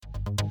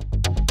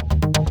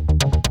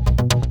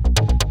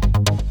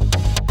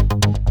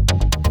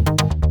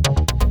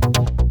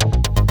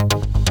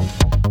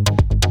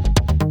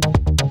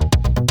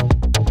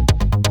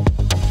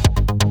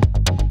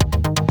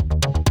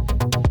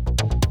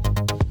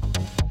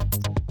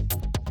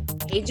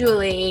Hey,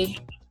 Julie.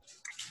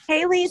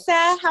 Hey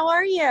Lisa, how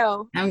are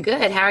you? I'm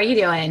good. How are you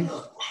doing?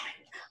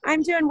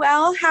 I'm doing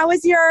well. How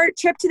was your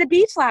trip to the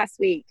beach last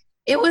week?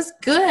 It was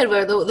good.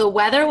 Where the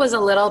weather was a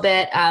little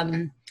bit,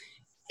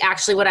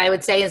 actually, what I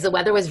would say is the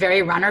weather was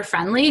very runner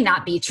friendly,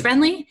 not beach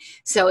friendly.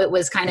 So it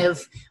was kind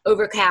of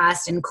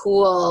overcast and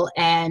cool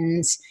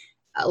and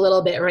a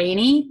little bit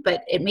rainy,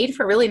 but it made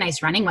for really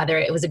nice running weather.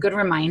 It was a good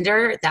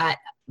reminder that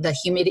the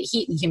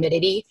heat and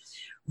humidity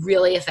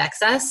really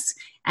affects us,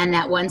 and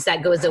that once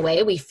that goes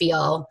away, we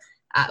feel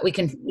we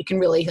can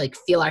really like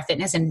feel our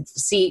fitness and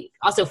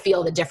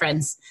feel the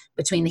difference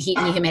between the heat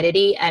and the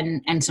humidity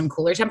and some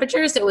cooler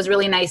temperatures. So it was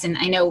really nice. And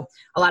I know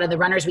a lot of the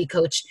runners we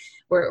coach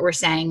were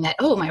saying that,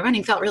 oh, my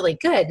running felt really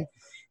good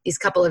these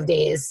couple of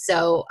days.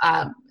 So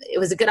it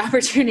was a good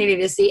opportunity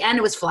to see, and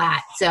it was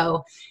flat.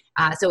 So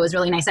it was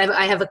really nice.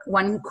 I have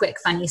one quick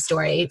funny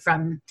story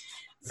from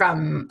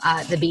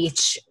the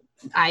beach.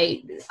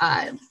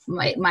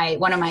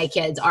 One of my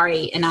kids,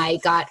 Ari, and I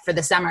got for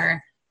the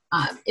summer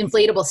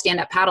inflatable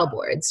stand-up paddle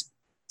boards,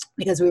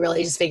 because we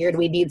really just figured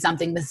we'd need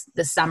something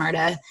this summer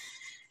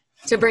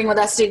to bring with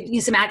us to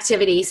do some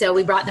activity. So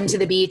we brought them to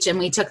the beach, and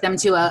we took them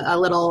to a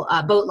little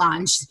boat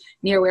launch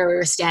near where we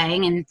were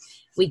staying. And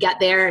we get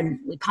there and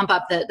we pump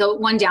up the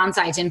one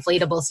downside to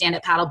inflatable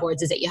stand-up paddle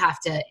boards is that you have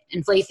to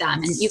inflate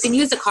them. And you can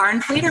use a car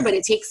inflator, but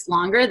it takes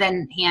longer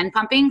than hand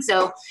pumping.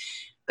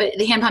 But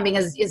the hand pumping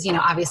is,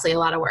 obviously a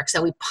lot of work.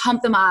 So we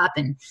pump them up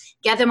and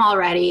get them all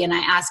ready. And I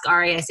ask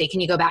Ari, I say, can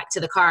you go back to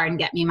the car and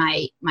get me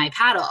my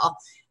paddle?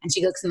 And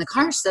she looks in the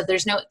car. She said,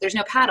 there's no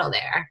paddle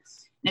there.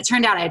 And it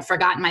turned out I had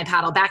forgotten my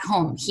paddle back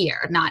home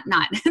here, not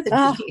at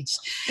the beach.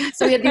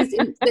 So we had these,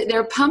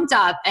 they're pumped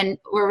up and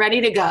we're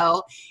ready to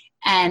go.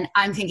 And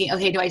I'm thinking,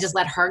 okay, do I just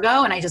let her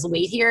go and I just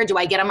wait here? Do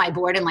I get on my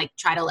board and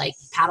try to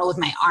paddle with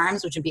my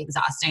arms, which would be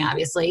exhausting,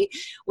 obviously?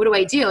 What do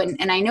I do?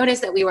 And I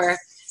noticed that we were,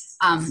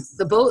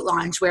 the boat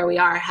launch where we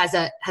are has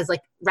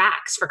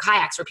racks for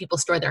kayaks where people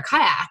store their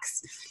kayaks.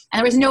 And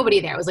there was nobody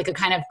there. It was a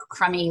kind of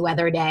crummy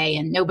weather day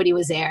and nobody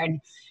was there. And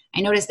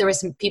I noticed there were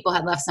some people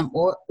had left some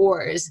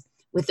oars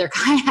with their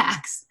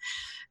kayaks.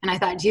 And I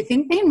thought, do you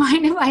think they'd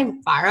mind if I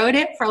borrowed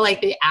it for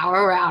the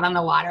hour we're out on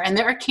the water? And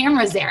there are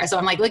cameras there. So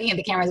I'm looking at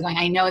the cameras going,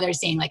 I know they're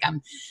seeing I'm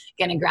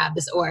going to grab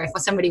this oar if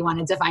somebody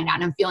wanted to find out.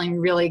 And I'm feeling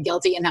really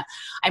guilty. And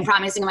I'm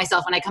promising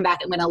myself when I come back,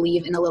 I'm going to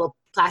leave in a little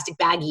plastic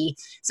baggie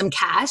some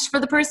cash for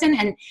the person.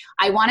 And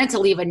I wanted to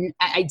leave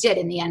I did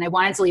in the end. I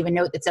wanted to leave a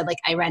note that said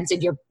I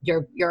rented your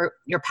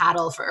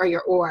paddle or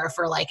your oar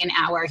for an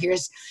hour.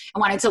 I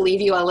wanted to leave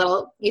you a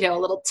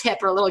little tip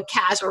or a little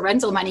cash or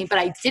rental money, but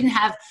I didn't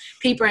have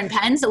paper and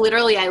pen. So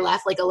literally I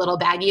left a little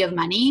baggie of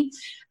money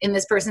in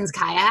this person's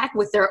kayak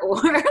with their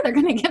oar. They're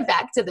going to get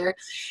back to their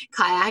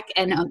kayak.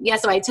 And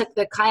so I took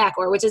the kayak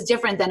oar, which is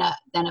different than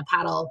a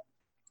paddle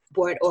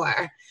board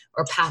or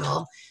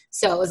paddle.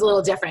 So it was a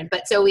little different,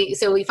 but so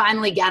we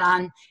finally get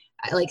on,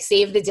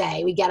 save the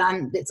day. We get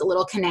on, it's a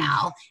little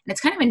canal and it's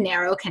kind of a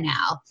narrow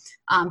canal,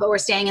 but we're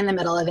staying in the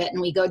middle of it,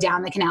 and we go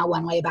down the canal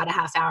one way about a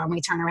half hour and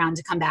we turn around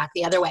to come back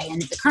the other way,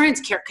 and the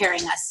current's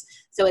carrying us.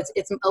 So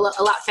it's a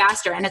lot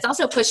faster, and it's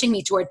also pushing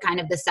me toward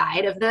kind of the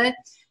side of the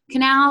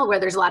canal where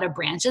there's a lot of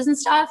branches and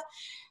stuff.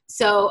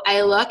 So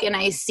I look and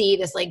I see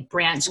this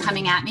branch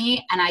coming at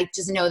me, and I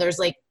just know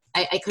there's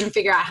I couldn't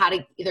figure out how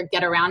to either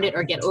get around it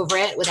or get over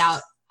it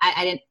without,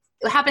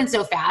 it happened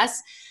so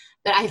fast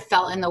that I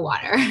fell in the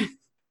water.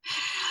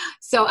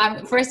 So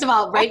first of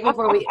all,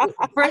 before we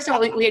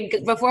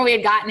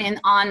had gotten in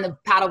on the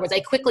paddleboards,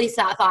 I quickly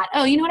thought,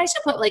 oh, you know what? I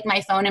should put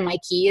my phone and my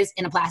keys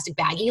in a plastic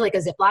baggie, a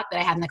Ziploc that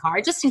I had in the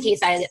car, just in case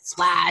I get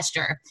splashed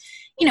or,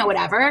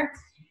 whatever.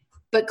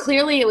 But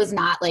clearly it was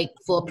not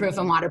foolproof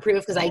and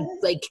waterproof, because I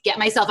get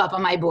myself up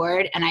on my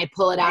board and I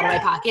pull it out of my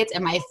pockets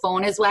and my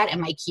phone is wet and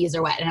my keys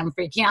are wet. And I'm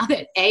freaking out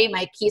that A,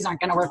 my keys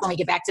aren't going to work when we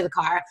get back to the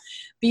car.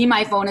 B,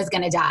 my phone is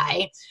going to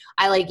die.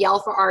 I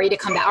yell for Ari to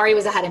come back. Ari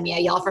was ahead of me. I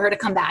yell for her to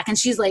come back, and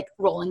she's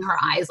rolling her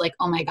eyes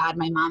oh my God,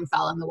 my mom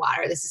fell in the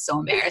water. This is so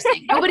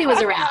embarrassing. Nobody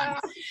was around.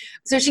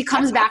 So she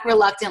comes back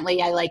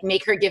reluctantly. I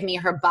make her give me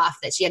her buff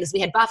that she had, because we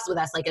had buffs with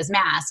us as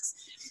masks.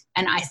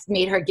 And I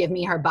made her give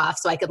me her buff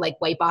so I could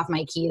wipe off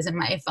my keys and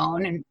my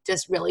phone and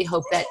just really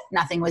hope that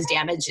nothing was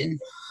damaged. And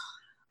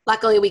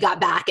luckily we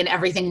got back and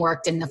everything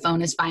worked and the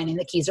phone is fine and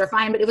the keys are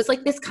fine. But it was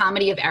this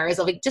comedy of errors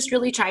of just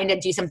really trying to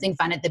do something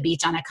fun at the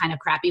beach on a kind of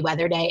crappy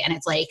weather day. And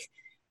it's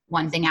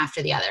one thing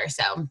after the other.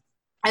 So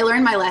I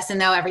learned my lesson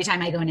though. Every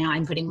time I go now,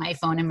 I'm putting my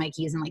phone and my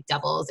keys in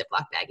double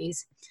Ziploc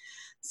baggies.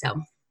 So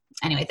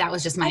anyway, that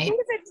was just my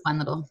fun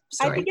little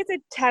story. I think it's a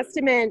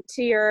testament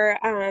to your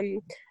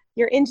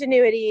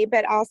ingenuity,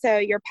 but also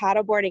your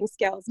paddleboarding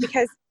skills.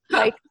 Because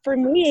for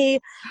me,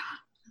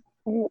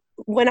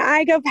 when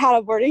I go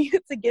paddleboarding,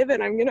 it's a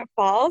given I'm going to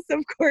fall. So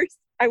of course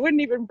I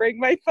wouldn't even bring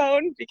my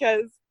phone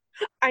because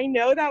I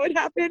know that would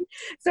happen.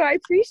 So I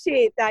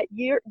appreciate that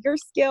your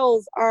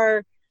skills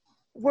are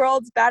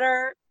worlds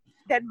better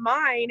than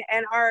mine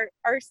and are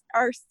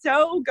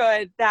so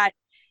good that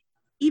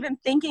even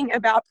thinking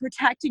about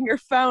protecting your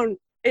phone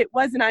it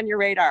wasn't on your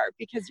radar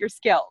because you're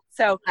skilled.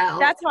 So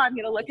that's how I'm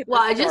going to look at this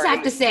I just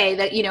have to say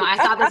that, I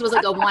thought this was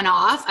like a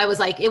one-off. I was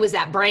like, it was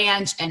that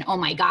branch and oh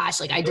my gosh,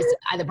 like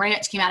the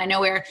branch came out of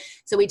nowhere.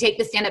 So we take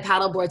the stand-up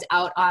paddle boards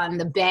out on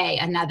the bay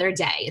another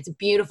day. It's a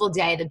beautiful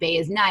day. The bay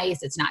is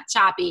nice. It's not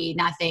choppy,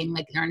 nothing,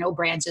 like there are no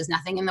branches,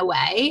 nothing in the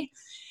way.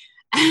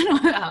 And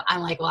I'm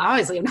like, well,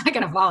 obviously I'm not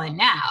going to fall in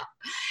now.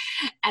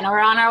 And we're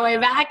on our way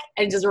back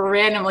and just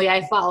randomly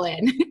I fall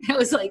in. It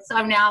was like, so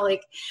I'm now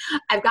like,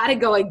 I've got to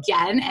go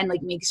again and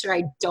like make sure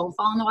I don't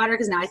fall in the water.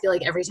 Cause now I feel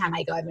like every time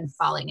I go, I've been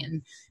falling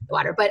in the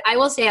water. But I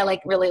will say I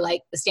really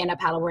like the stand-up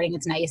paddleboarding.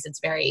 It's nice. It's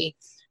very,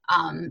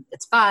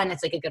 it's fun.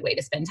 It's like a good way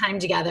to spend time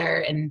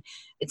together. And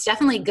it's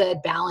definitely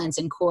good balance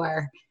and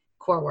core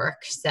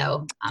work.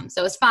 So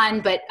it's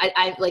fun, but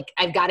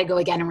I've got to go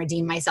again and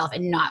redeem myself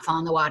and not fall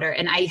in the water.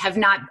 And I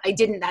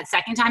didn't that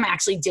second time. I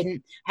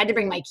had to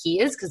bring my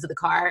keys because of the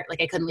car.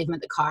 Like I couldn't leave them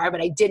at the car,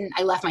 but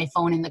I left my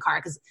phone in the car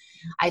because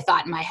I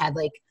thought in my head,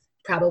 like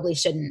probably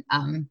shouldn't,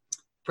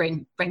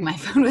 bring my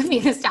phone with me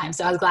this time.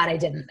 So I was glad I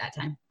didn't that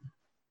time.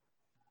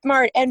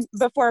 Smart. And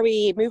before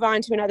we move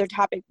on to another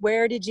topic,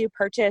 where did you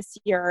purchase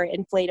your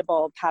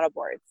inflatable paddle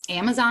boards?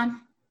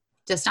 Amazon,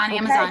 just on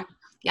Amazon.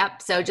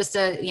 Yep. So just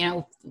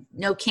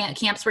no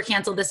camps were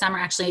canceled this summer.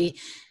 Actually,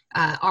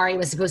 Ari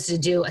was supposed to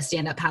do a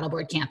stand-up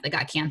paddleboard camp that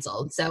got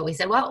canceled. So we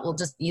said, well, we'll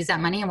just use that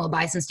money and we'll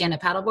buy some stand-up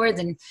paddleboards,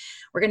 and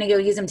we're going to go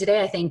use them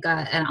today, I think,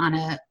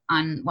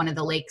 on one of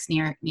the lakes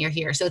near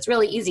here. So it's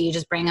really easy. You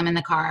just bring them in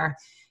the car.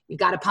 You've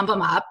got to pump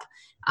them up,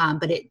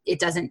 but it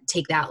doesn't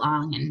take that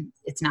long, and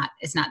it's not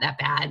that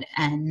bad.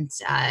 And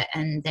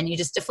then you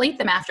just deflate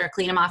them after,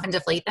 clean them off and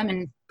deflate them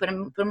and put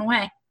them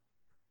away.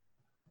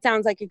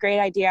 Sounds like a great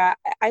idea.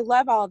 I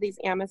love all of these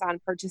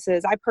Amazon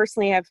purchases. I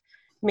personally have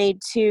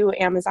made 2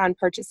 Amazon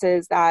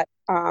purchases that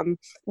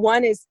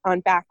one is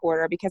on back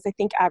order because I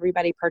think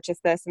everybody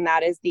purchased this, and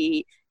that is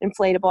the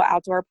inflatable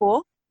outdoor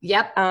pool.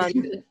 Yep.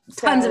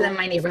 Tons of them in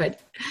my neighborhood.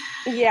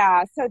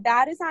 Yeah. So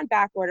that is on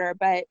back order,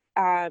 but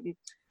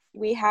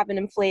we have an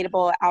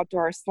inflatable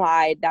outdoor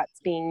slide that's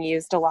being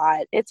used a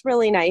lot. It's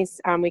really nice.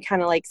 We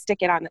kind of like stick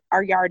it on,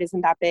 our yard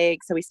isn't that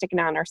big, so we stick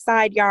it on our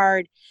side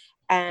yard.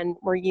 And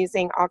we're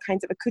using all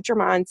kinds of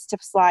accoutrements to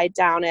slide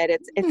down it.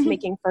 It's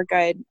making for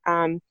good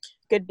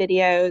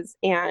videos.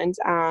 And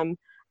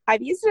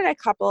I've used it a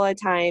couple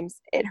of times.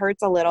 It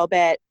hurts a little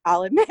bit,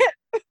 I'll admit,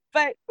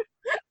 but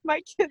my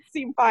kids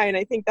seem fine.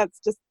 I think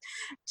that's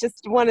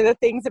just one of the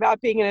things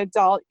about being an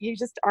adult. You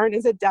just aren't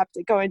as adept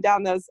at going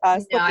down those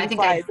slipping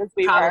slides as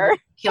we were.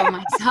 Kill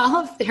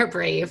myself. They're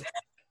brave.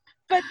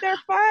 But they're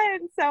fun,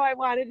 so I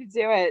wanted to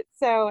do it.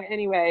 So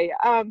anyway,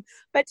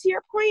 but to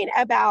your point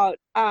about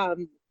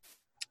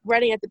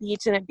running at the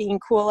beach and it being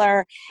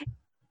cooler,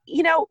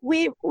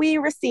 we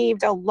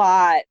received a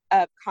lot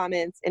of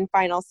comments in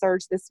Final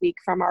Surge this week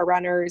from our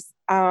runners.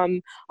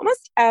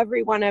 Almost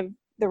every one of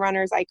the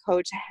runners I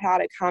coach had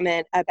a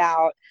comment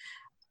about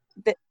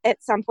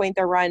at some point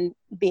their run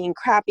being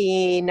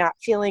crappy, not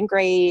feeling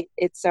great,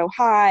 it's so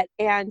hot.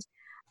 And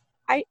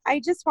I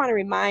just want to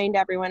remind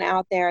everyone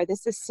out there,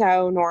 this is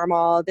so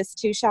normal. This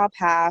too shall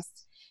pass.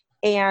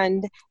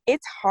 And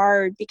it's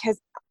hard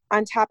because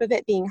on top of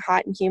it being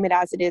hot and humid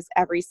as it is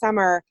every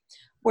summer,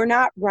 we're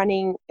not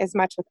running as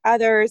much with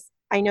others.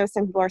 I know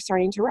some people are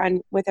starting to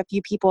run with a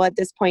few people at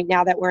this point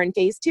now that we're in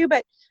phase 2,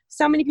 but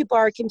so many people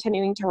are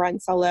continuing to run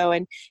solo,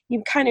 and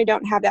you kind of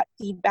don't have that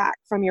feedback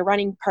from your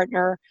running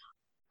partner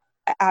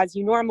as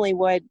you normally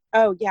would.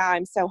 Oh yeah,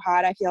 I'm so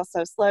hot. I feel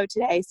so slow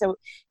today. So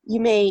you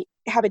may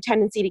have a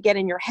tendency to get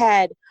in your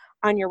head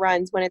on your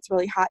runs when it's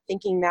really hot,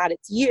 thinking that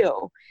it's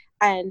you.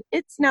 And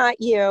it's not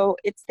you,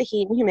 it's the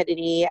heat and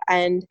humidity.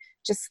 And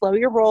just slow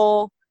your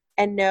roll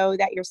and know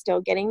that you're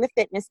still getting the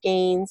fitness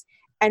gains,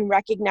 and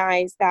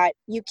recognize that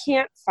you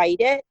can't fight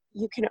it.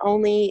 You can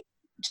only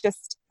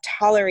just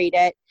tolerate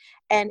it.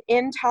 And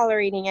in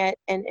tolerating it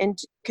and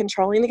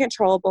controlling the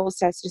controllables,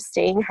 so just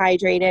staying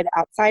hydrated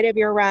outside of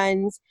your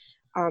runs,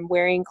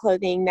 wearing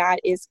clothing that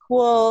is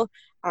cool,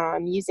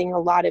 using a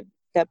lot of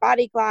the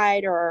Body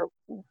Glide, or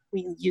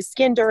we use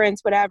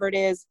Skindurance, whatever it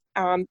is,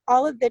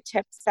 all of the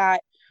tips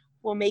that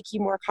will make you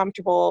more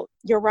comfortable,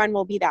 your run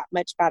will be that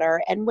much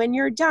better. And when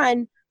you're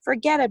done,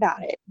 forget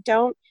about it.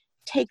 Don't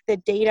take the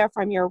data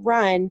from your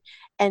run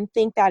and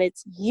think that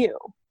it's you.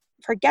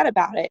 Forget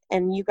about it.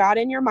 And you got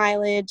in your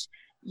mileage,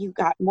 you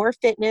got more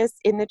fitness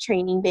in the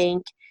training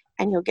bank,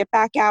 and you'll get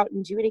back out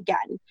and do it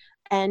again.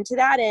 And to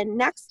that end,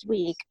 next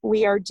week,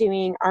 we are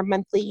doing our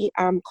monthly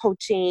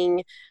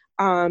coaching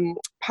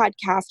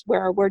podcast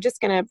where we're just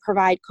going to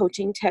provide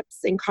coaching tips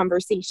and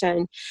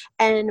conversation.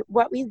 And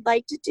what we'd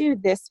like to do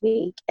this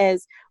week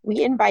is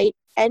we invite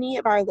any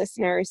of our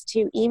listeners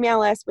to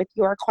email us with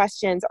your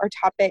questions or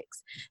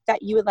topics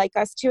that you would like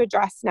us to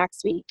address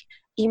next week.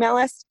 Email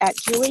us at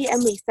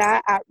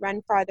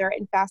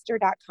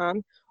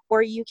julieandlisa@runfartherandfaster.com,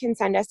 or you can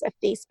send us a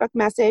Facebook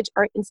message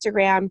or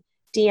Instagram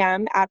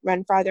DM at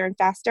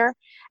runfartherandfaster.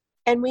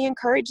 And we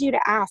encourage you to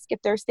ask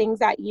if there's things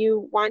that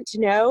you want to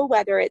know,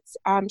 whether it's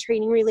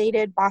training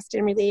related,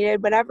 Boston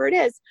related, whatever it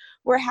is.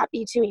 We're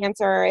happy to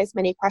answer as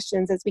many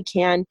questions as we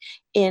can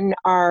in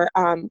our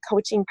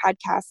coaching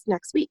podcast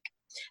next week.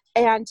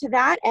 And to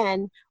that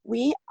end,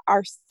 we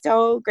are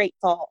so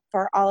grateful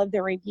for all of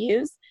the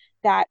reviews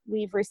that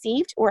we've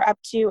received. We're up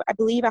to, I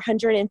believe,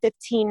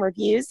 115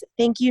 reviews.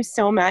 Thank you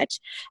so much.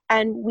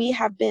 And we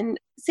have been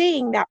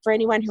saying that for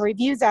anyone who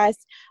reviews us,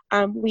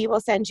 we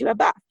will send you a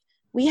buff.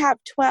 We have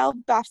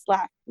 12 buffs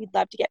left. We'd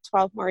love to get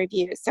 12 more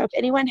reviews. So if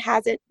anyone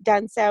hasn't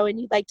done so and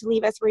you'd like to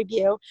leave us a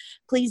review,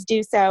 please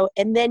do so.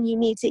 And then you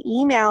need to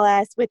email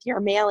us with your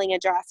mailing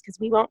address, because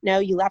we won't know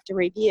you left a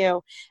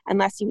review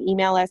unless you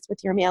email us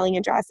with your mailing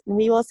address, and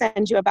we will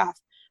send you a buff.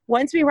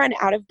 Once we run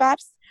out of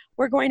buffs,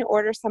 we're going to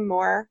order some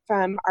more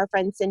from our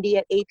friend Cindy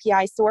at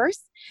API Source.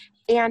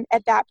 And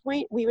at that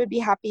point, we would be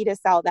happy to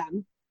sell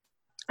them.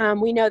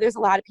 We know there's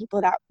a lot of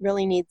people that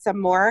really need some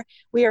more.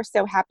 We are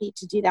so happy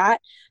to do that.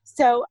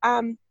 So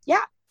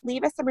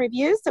leave us some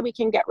reviews so we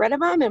can get rid of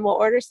them, and we'll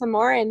order some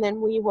more, and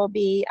then we will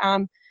be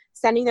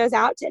sending those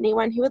out to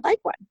anyone who would like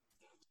one.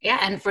 Yeah,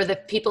 and for the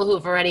people who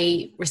have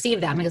already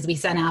received them, because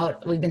we've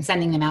been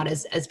sending them out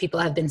as people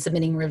have been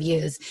submitting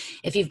reviews.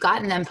 If you've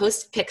gotten them,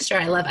 post a picture.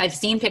 I've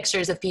seen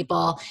pictures of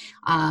people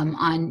on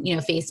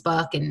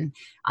Facebook and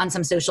on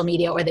some social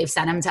media, or they've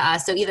sent them to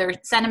us. So either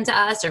send them to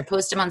us or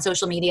post them on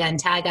social media and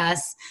tag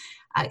us,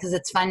 because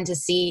it's fun to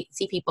see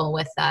people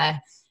with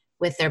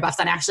their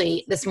buffs on.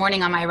 Actually, this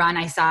morning on my run,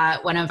 I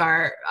saw one of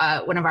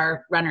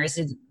our runners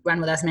who run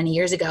with us many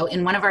years ago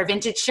in one of our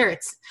vintage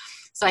shirts.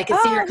 So I could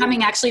see her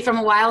coming actually from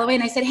a while away.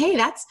 And I said, hey,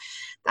 that's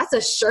a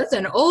shirt,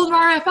 an old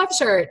RFF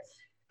shirt.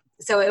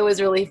 So it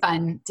was really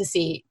fun to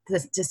see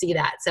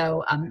that.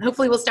 So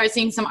hopefully we'll start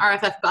seeing some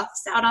RFF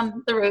buffs out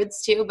on the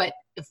roads too. But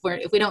if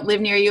we don't live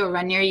near you or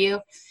run near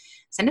you,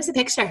 send us a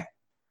picture.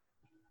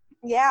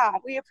 Yeah,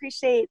 we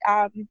appreciate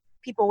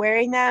people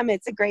wearing them.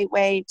 It's a great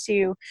way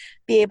to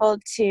be able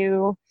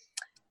to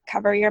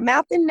cover your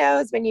mouth and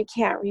nose when you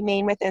can't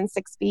remain within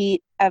 6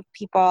 feet of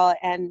people,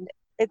 and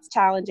it's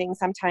challenging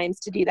sometimes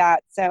to do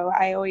that. So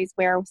I always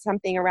wear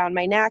something around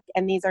my neck,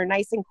 and these are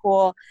nice and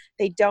cool.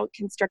 They don't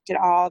constrict at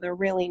all. They're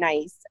really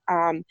nice.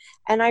 And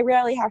I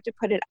rarely have to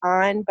put it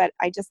on, but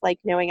I just like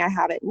knowing I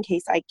have it in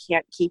case I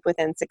can't keep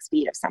within 6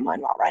 feet of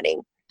someone while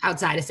running.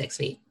 Outside of 6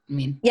 feet, I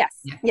mean. Yes,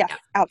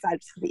 outside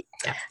of 6 feet.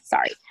 Yeah.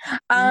 Sorry.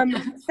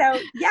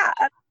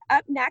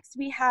 Up next,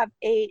 we have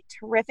a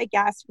terrific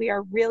guest. We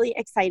are really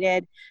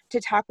excited to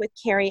talk with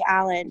Carrie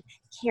Allen.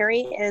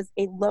 Carrie is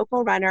a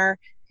local runner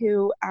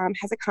who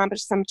has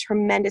accomplished some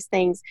tremendous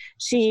things.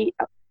 She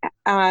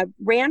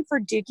ran for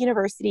Duke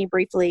University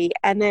briefly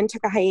and then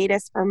took a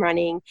hiatus from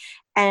running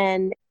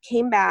and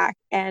came back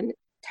and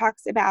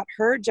talks about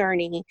her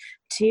journey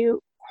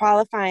to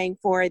qualifying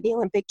for the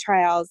Olympic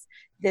trials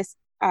this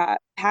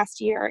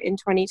past year in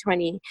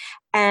 2020.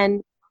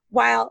 And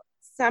while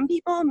some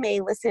people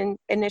may listen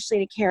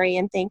initially to Carrie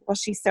and think, well,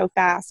 she's so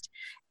fast,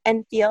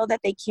 and feel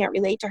that they can't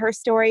relate to her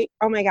story,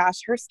 oh my gosh,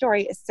 her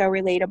story is so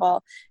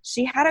relatable.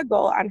 She had a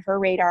goal on her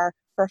radar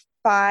for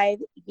 5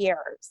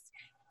 years,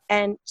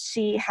 and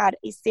she had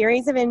a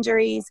series of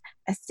injuries,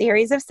 a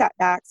series of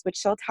setbacks, which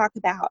she'll talk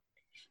about,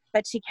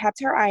 but she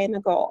kept her eye on the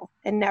goal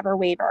and never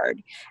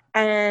wavered.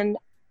 And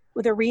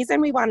the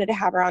reason we wanted to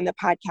have her on the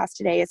podcast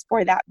today is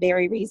for that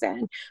very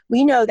reason.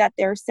 We know that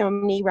there are so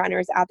many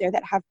runners out there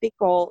that have big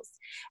goals,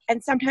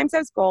 and sometimes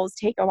those goals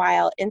take a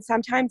while, and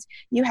sometimes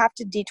you have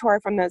to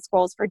detour from those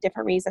goals for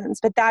different reasons,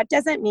 but that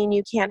doesn't mean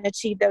you can't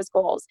achieve those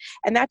goals,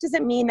 and that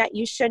doesn't mean that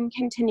you shouldn't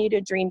continue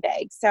to dream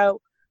big. So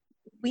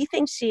we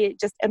think she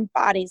just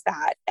embodies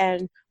that,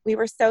 and we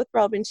were so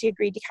thrilled when she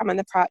agreed to come on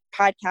the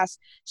podcast.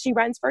 She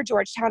runs for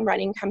Georgetown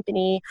Running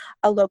Company,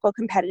 a local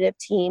competitive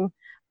team,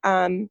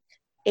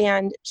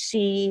 and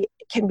she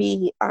can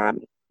be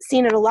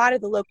seen in a lot of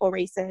the local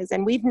races.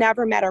 And we've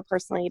never met her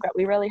personally, but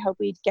we really hope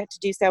we get to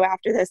do so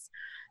after this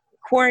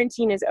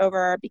quarantine is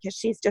over, because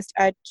she's just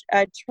a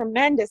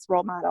tremendous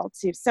role model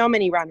to so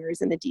many runners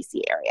in the DC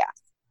area.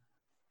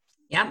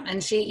 Yeah,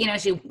 and she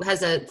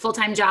has a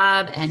full-time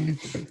job and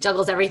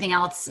juggles everything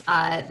else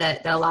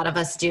that a lot of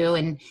us do,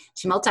 and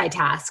she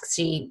multitasks.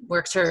 She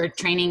works her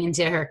training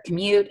into her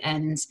commute,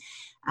 and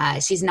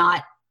she's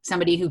not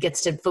somebody who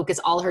gets to focus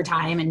all her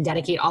time and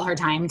dedicate all her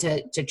time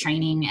to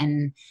training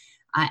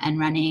and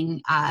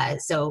running.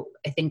 So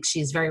I think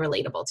she's very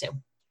relatable too.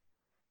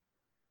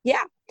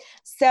 Yeah.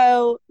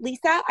 So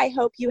Lisa, I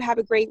hope you have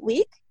a great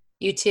week.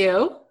 You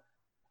too.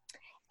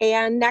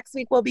 And next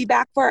week we'll be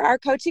back for our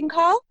coaching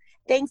call.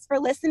 Thanks for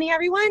listening,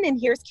 everyone. And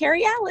here's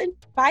Carrie Allen.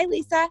 Bye,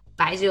 Lisa.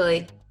 Bye,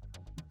 Julie.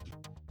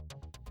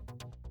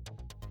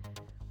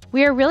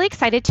 We are really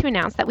excited to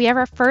announce that we have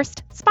our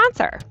first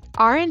sponsor.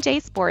 R&J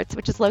Sports,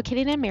 which is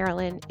located in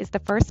Maryland, is the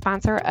first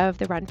sponsor of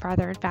the Run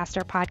Farther and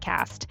Faster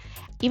podcast.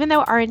 Even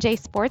though R&J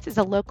Sports is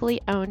a locally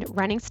owned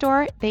running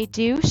store, they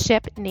do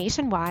ship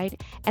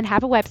nationwide and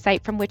have a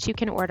website from which you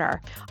can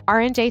order,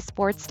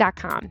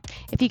 rnjsports.com.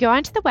 If you go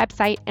onto the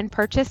website and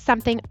purchase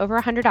something over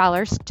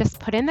 $100, just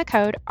put in the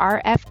code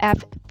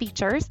RFF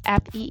Features,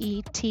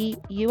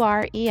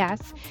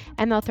 FEETURES,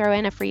 and they'll throw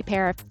in a free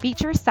pair of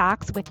Feature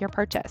socks with your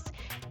purchase.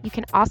 You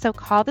can also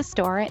call the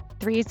store at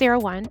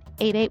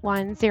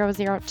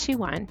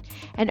 301-881-0021,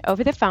 and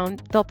over the phone,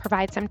 they'll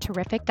provide some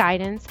terrific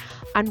guidance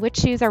on which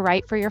shoes are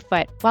right for your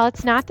foot. While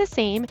it's not the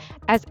same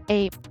as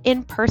a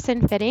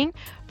in-person fitting,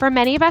 for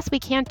many of us, we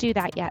can't do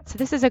that yet. So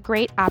this is a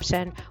great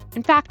option.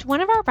 In fact,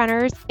 one of our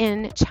runners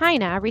in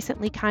China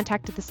recently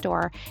contacted the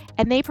store,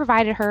 and they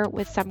provided her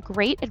with some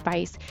great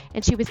advice,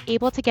 and she was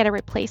able to get a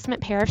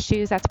replacement pair of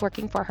shoes that's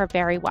working for her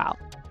very well.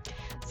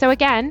 So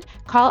again,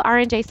 call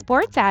R&J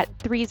Sports at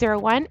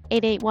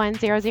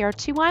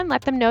 301-881-0021.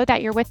 Let them know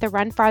that you're with the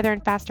Run Farther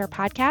and Faster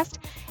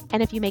podcast.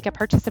 And if you make a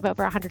purchase of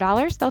over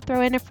 $100, they'll throw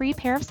in a free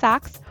pair of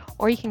socks,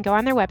 or you can go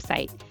on their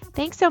website.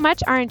 Thanks so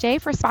much, R&J,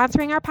 for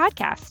sponsoring our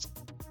podcast.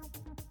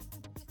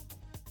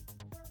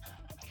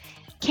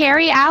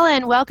 Carrie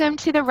Allen, welcome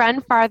to the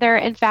Run Farther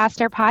and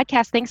Faster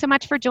podcast. Thanks so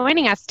much for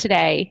joining us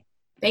today.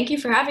 Thank you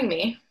for having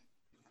me.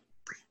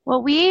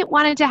 Well, we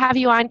wanted to have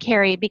you on,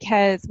 Carrie,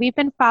 because we've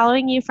been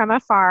following you from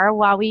afar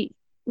while we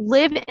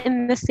live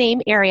in the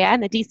same area,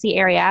 in the DC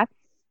area.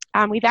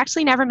 We've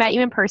actually never met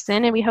you in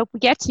person, and we hope we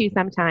get to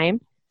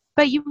sometime.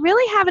 But you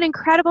really have an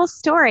incredible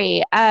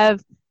story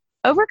of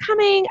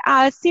overcoming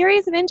a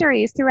series of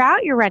injuries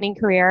throughout your running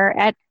career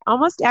at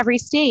almost every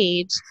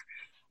stage.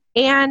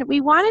 And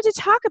we wanted to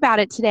talk about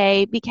it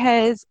today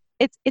because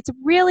it's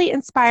really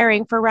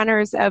inspiring for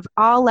runners of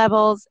all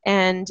levels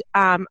and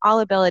all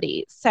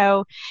abilities.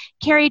 So,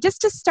 Carrie, just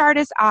to start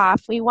us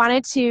off, we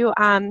wanted to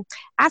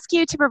ask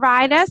you to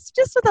provide us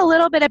just with a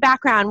little bit of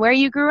background, where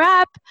you grew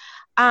up,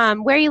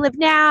 where you live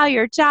now,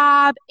 your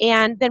job,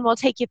 and then we'll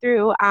take you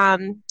through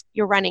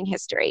your running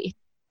history.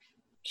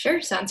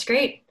 Sure, sounds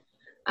great.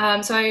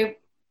 So I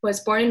was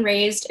born and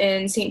raised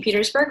in St.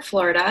 Petersburg,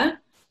 Florida,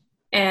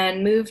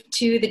 and moved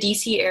to the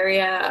DC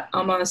area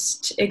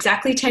almost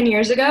exactly 10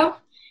 years ago,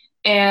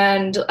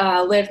 and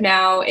live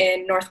now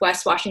in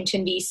Northwest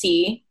Washington,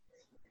 DC.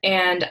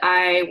 And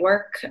I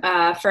work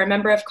for a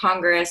member of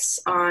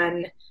Congress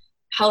on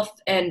health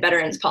and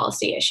veterans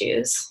policy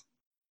issues.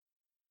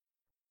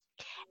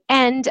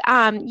 And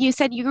you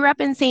said you grew up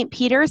in St.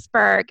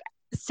 Petersburg.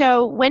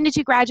 So when did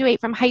you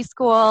graduate from high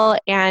school,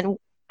 and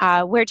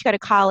where did you go to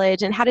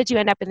college, and how did you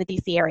end up in the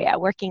DC area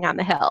working on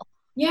the Hill?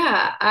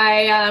 Yeah,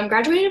 I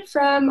graduated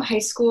from high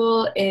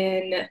school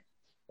in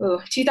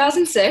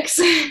 2006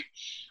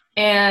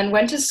 and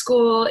went to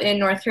school in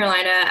North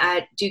Carolina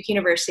at Duke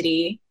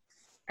University.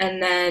 And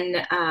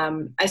then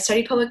I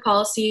studied public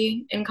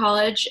policy in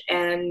college,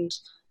 and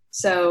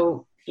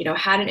so,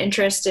 had an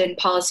interest in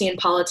policy and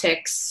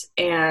politics,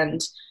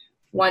 and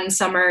one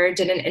summer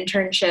did an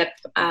internship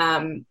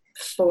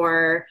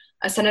for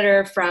a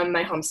senator from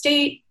my home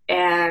state,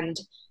 and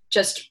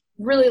just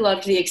really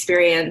loved the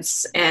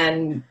experience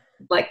and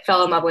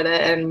fell in love with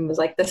it and was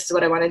like, this is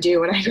what I want to do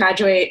when I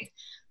graduate.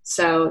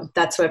 So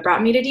that's what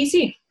brought me to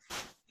DC.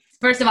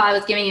 First of all, I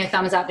was giving you a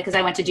thumbs up because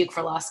I went to Duke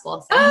for law school.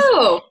 So.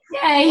 Oh,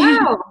 yay.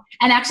 Wow.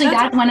 And actually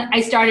that's when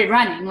I started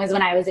running, was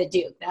when I was at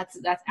Duke. That's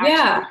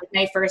actually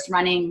my first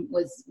running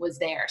was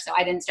there. So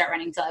I didn't start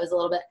running until I was a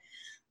little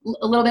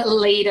bit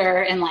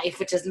later in life,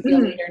 which doesn't feel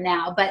later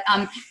now. But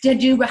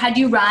had you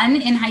run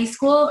in high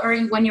school or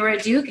when you were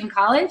at Duke in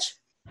college?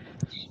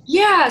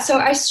 Yeah, so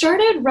I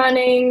started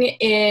running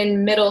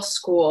in middle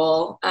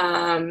school.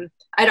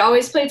 I'd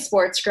always played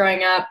sports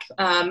growing up.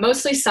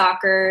 Mostly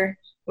soccer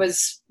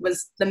was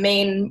the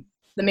main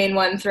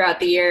one throughout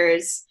the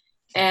years.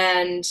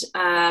 And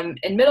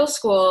in middle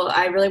school,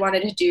 I really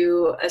wanted to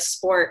do a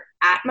sport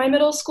at my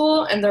middle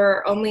school, and there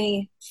were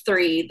only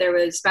 3. There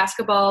was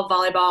basketball,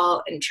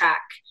 volleyball, and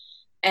track.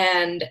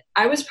 And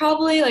I was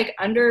probably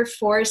under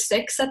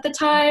 4'6" at the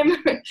time.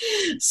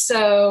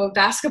 So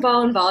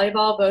basketball and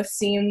volleyball both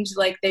seemed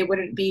like they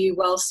wouldn't be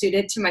well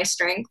suited to my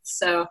strengths.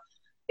 So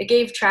I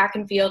gave track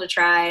and field a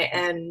try,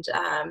 and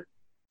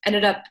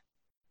ended up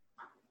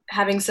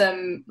having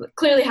some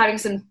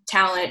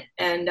talent,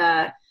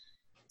 and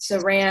so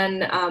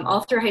ran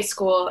all through high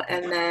school,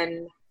 and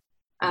then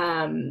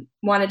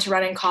wanted to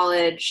run in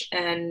college,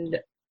 and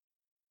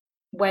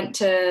went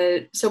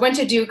to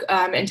Duke,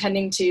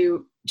 intending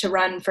to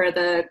run for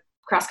the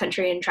cross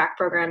country and track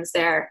programs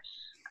there.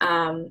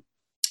 And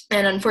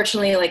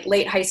unfortunately,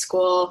 late high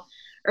school,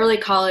 early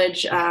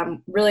college,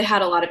 really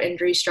had a lot of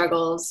injury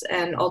struggles,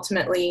 and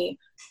ultimately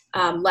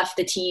left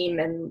the team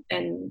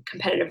and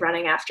competitive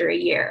running after a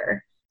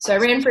year. So I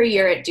ran for a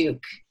year at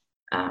Duke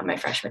my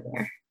freshman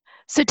year.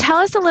 So tell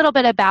us a little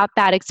bit about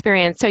that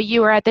experience. So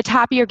you were at the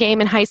top of your game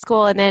in high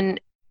school, and then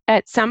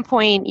at some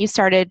point you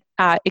started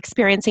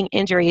experiencing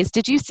injuries.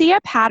 Did you see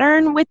a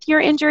pattern with your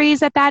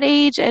injuries at that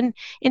age and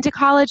into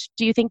college?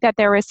 Do you think that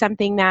there was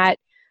something that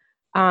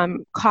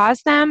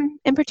caused them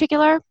in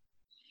particular?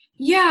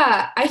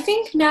 Yeah, I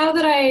think now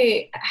that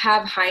I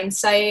have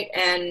hindsight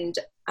and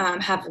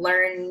have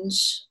learned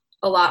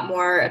a lot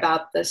more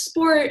about the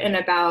sport and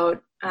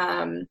about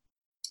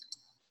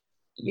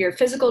your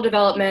physical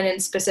development,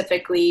 and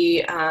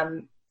specifically,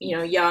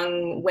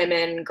 young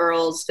women,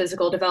 girls'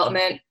 physical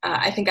development.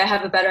 I think I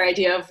have a better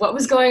idea of what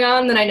was going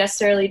on than I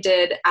necessarily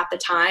did at the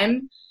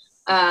time.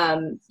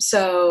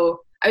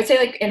 So I would say,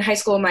 like, in high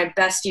school, my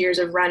best years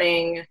of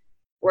running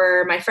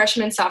were my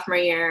freshman, sophomore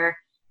year,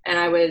 and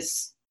I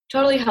was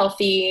totally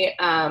healthy.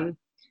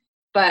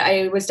 But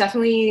I was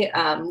definitely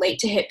late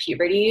to hit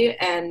puberty,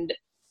 and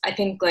I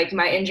think, like,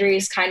 my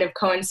injuries kind of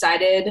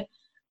coincided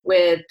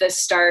with the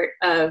start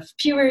of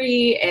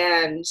puberty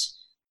and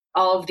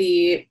all of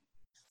the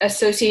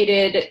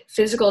associated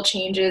physical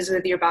changes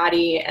with your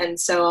body. And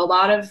so a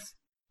lot of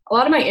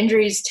my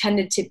injuries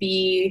tended to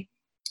be,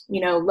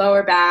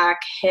 lower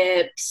back,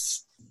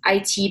 hips,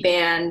 IT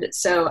band.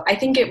 So I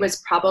think it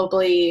was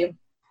probably,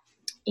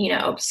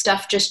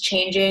 stuff just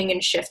changing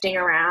and shifting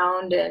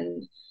around,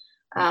 and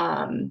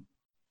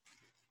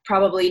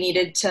probably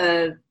needed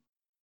to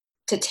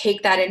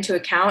take that into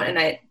account. And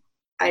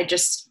I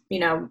just,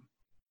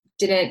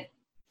 didn't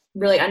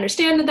really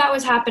understand that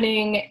was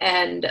happening.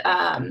 And,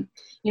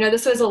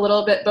 this was a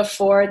little bit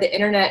before the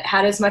internet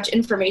had as much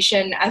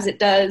information as it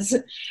does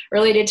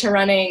related to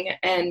running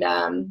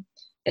and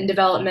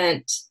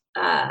development.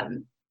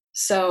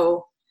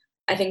 So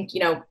I think,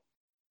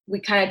 we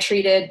kind of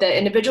treated the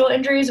individual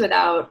injuries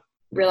without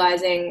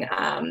realizing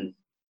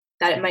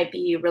that it might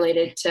be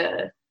related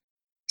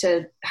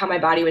to how my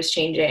body was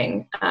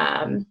changing.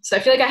 So I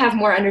feel like I have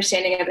more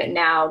understanding of it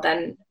now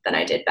than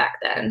I did back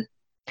then.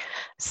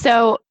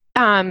 So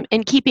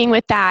in keeping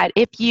with that,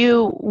 if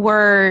you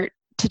were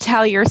to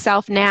tell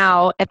yourself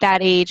now at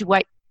that age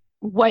what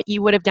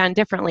you would have done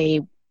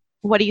differently,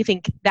 what do you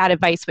think that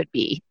advice would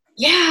be?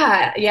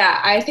 Yeah.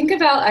 I've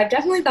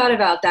definitely thought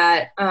about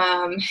that.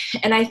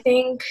 And I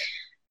think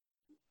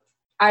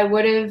it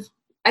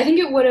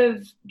would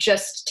have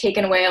just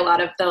taken away a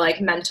lot of the,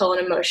 like, mental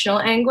and emotional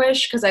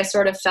anguish, because I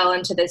sort of fell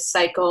into this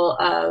cycle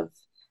of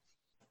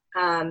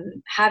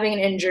having an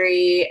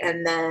injury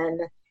and then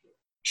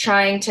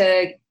trying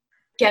to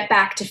get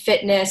back to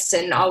fitness,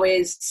 and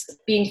always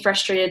being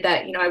frustrated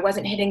that, I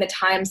wasn't hitting the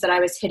times that I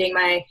was hitting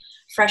my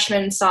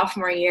freshman,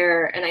 sophomore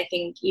year. And I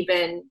think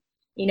even,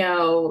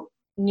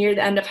 near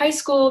the end of high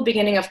school,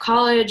 beginning of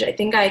college, I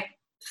think I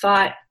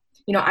thought,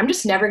 I'm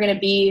just never going to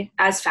be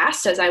as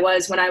fast as I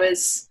was when I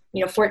was,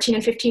 14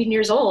 and 15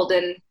 years old.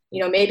 And,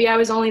 maybe I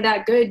was only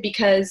that good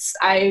because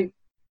I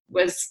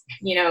was,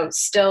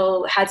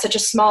 still had such a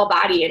small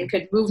body and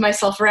could move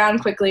myself around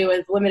quickly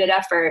with limited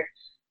effort.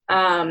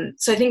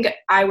 So I think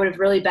I would have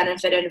really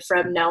benefited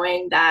from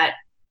knowing that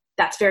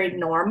that's very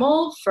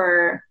normal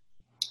for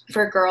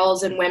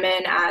girls and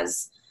women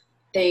as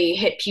they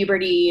hit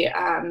puberty,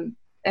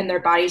 and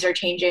their bodies are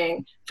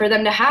changing, for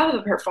them to have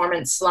a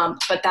performance slump,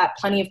 but that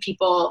plenty of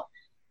people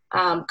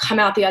come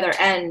out the other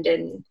end,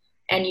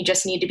 and you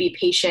just need to be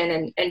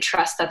patient and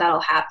trust that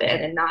that'll happen,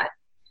 and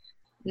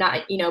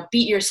not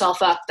beat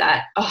yourself up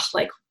that,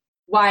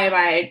 why am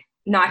I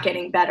not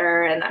getting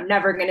better, and I'm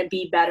never going to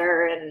be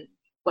better, and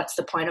what's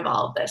the point of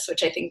all of this,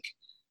 which I think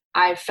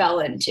I fell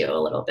into a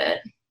little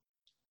bit.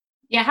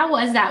 Yeah. How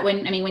was that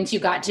once you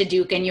got to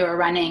Duke and you were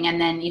running, and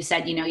then you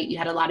said, you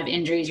had a lot of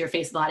injuries, you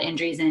faced a lot of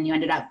injuries, and you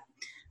ended up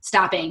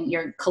stopping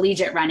your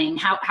collegiate running.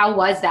 How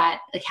was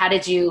that? Like, how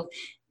did you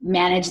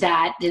manage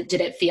that? Did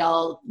it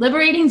feel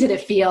liberating? Did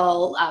it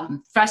feel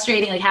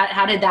frustrating? Like,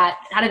 how did that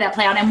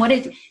play out?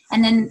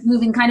 And then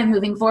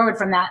moving forward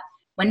from that,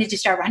 when did you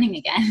start running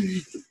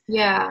again?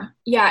 Yeah.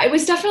 It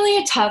was definitely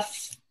a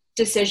tough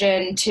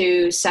decision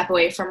to step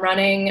away from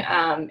running.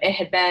 It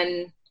had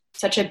been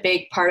such a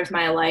big part of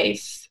my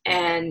life,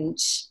 and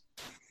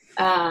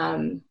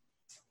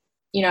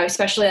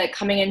especially, like,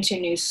 coming into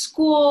new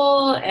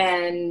school,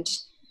 and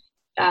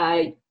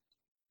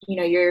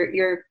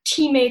your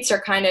teammates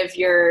are kind of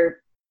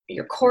your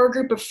core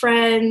group of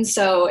friends.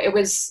 So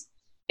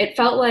it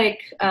felt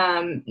like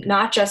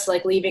not just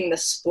like leaving the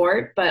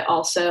sport, but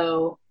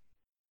also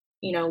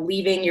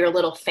leaving your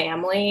little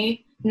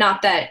family.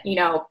 Not that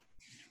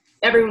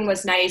everyone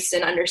was nice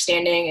and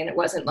understanding, and it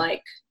wasn't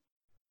like,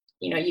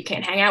 you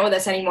can't hang out with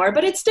us anymore,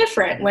 but it's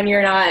different when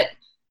you're not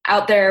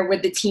out there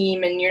with the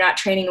team and you're not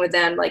training with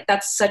them. Like,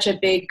 that's such a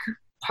big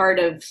part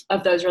of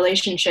those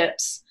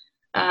relationships.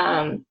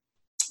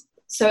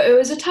 So it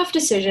was a tough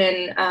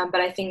decision, but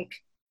I think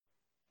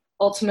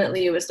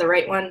ultimately it was the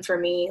right one for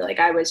me. Like,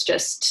 I was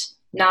just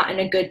not in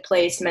a good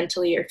place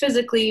mentally or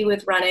physically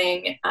with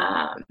running.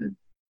 I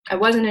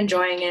wasn't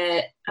enjoying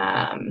it.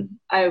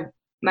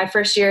 My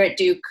first year at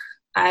Duke,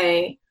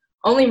 I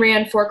only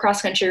ran 4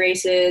 cross-country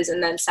races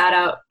and then sat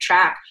out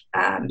track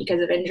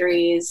because of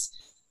injuries.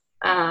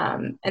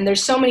 And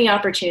there's so many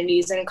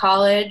opportunities in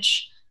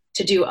college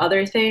to do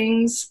other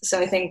things. So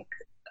I think,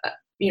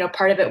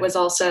 part of it was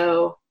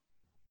also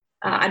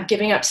I'm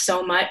giving up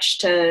so much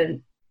to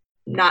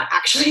not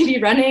actually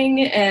be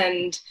running.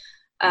 And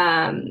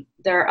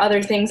there are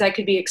other things I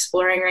could be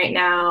exploring right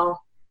now.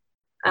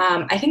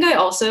 I think I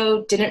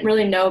also didn't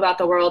really know about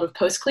the world of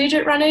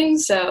post-collegiate running.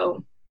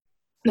 So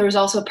there was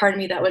also a part of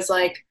me that was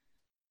like,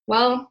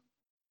 well,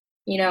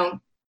 you know,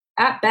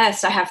 at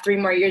best I have 3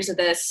 more years of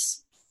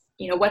this.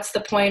 You know, what's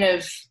the point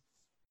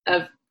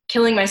of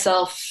killing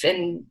myself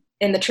in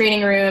the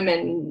training room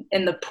and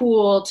in the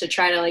pool to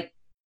try to like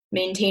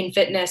maintain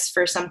fitness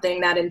for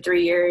something that in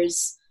 3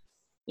 years,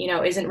 you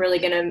know, isn't really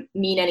going to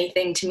mean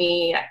anything to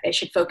me. I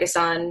should focus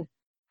on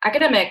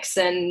academics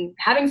and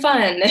having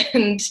fun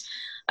and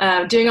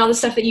doing all the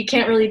stuff that you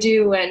can't really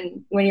do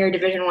when you're a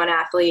Division I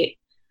athlete.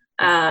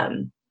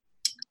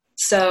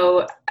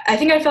 So I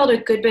think I felt a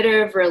good bit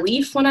of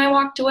relief when I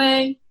walked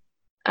away.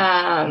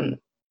 And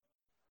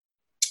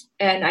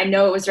I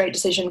know it was the right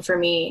decision for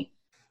me,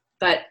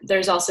 but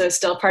there's also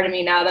still part of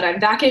me now that I'm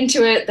back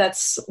into it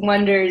that's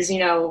wonders, you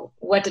know,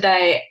 what did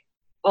I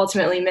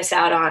ultimately miss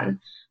out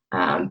on?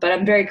 But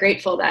I'm very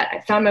grateful that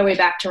I found my way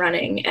back to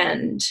running,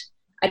 and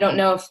I don't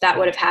know if that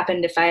would have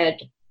happened if I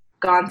had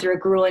gone through a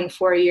grueling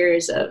 4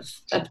 years of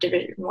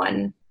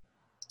Division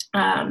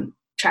I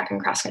track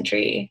and cross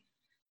country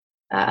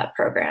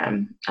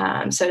program.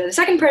 So the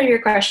second part of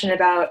your question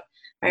about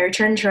my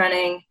return to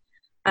running,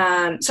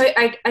 so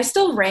I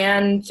still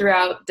ran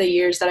throughout the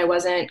years that I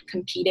wasn't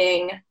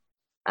competing,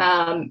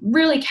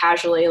 really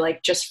casually,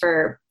 like just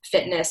for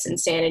fitness and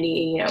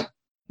sanity, you know,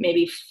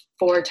 maybe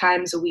 4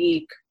 times a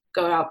week,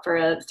 go out for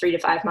a 3 to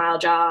 5 mile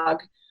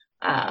jog,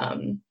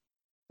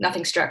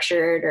 nothing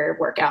structured or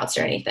workouts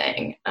or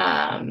anything.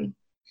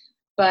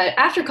 But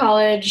after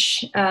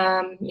college,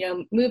 you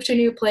know, moved to a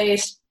new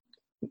place,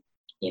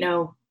 you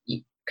know,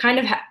 kind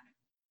of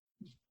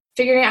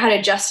figuring out how to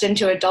adjust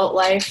into adult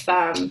life,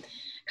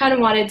 kind of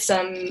wanted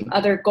some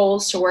other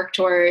goals to work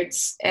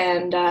towards.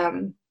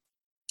 And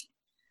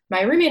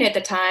my roommate at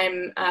the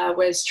time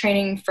was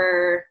training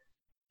for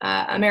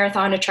a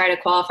marathon to try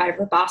to qualify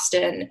for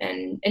Boston.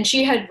 And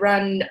she had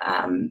run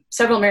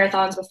several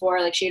marathons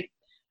before. Like she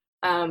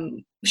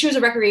was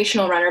a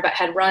recreational runner, but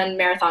had run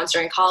marathons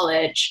during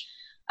college.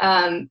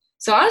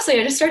 So honestly,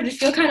 I just started to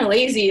feel kind of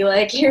lazy,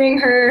 like hearing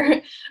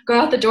her go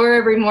out the door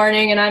every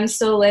morning and I'm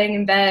still laying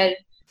in bed.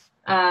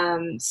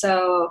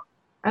 So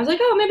I was like,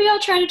 oh, maybe I'll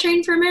try to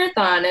train for a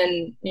marathon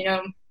and, you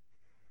know,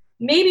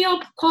 maybe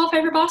I'll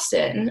qualify for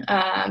Boston.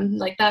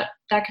 Like that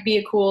could be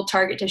a cool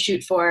target to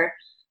shoot for.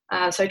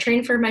 So I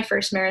trained for my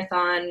first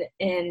marathon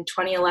in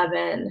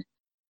 2011,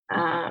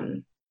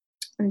 and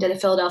did a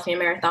Philadelphia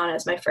Marathon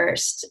as my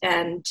first,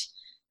 and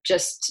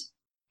just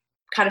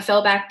kind of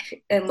fell back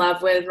in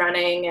love with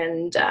running.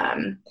 And,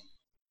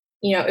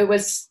 you know,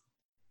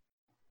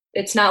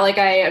 it's not like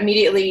I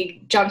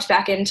immediately jumped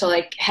back into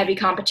like heavy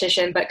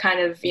competition, but kind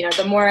of, you know,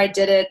 the more I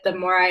did it, the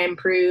more I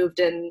improved,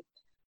 and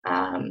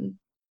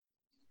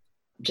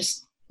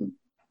just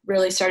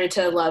really started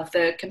to love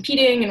the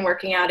competing and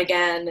working out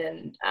again.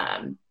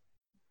 And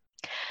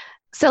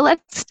so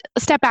let's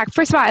step back.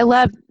 First of all, I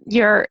love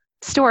your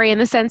story in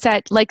the sense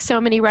that, like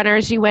so many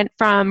runners, you went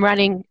from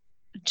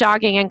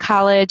jogging in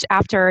college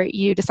after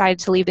you decided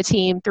to leave the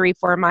team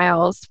 3-4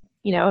 miles,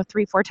 you know,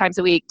 3-4 times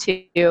a week,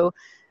 to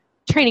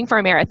training for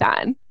a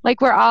marathon.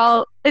 Like we're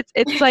all,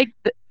 it's like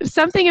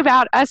something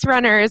about us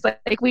runners,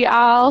 like we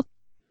all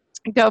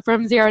go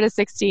from 0 to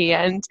 60.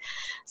 And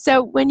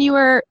so when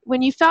you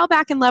fell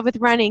back in love with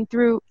running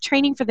through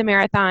training for the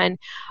marathon,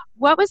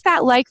 what was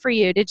that like for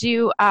you? Did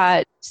you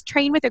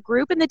train with a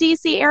group in the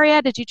DC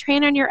area? Did you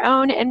train on your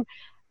own? And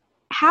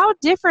how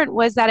different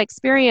was that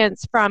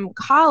experience from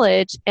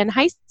college and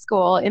high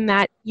school, in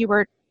that you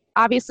were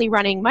obviously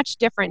running much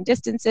different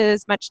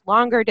distances, much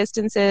longer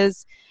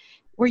distances?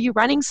 Were you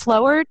running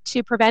slower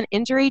to prevent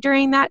injury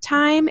during that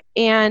time?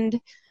 And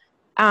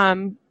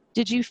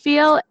did you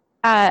feel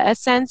a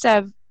sense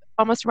of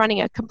almost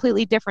running a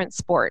completely different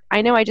sport?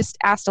 I know I just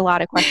asked a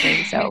lot of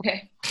questions. So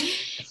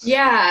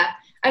yeah,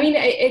 I mean,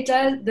 it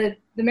does. The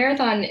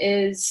marathon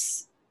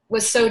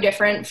was so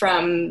different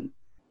from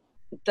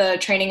the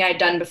training I'd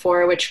done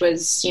before, which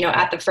was, you know,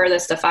 at the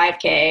furthest a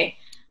 5K,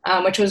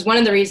 which was one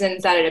of the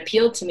reasons that it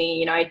appealed to me.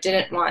 You know, I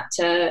didn't want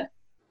to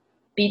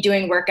be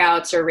doing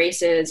workouts or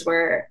races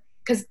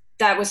because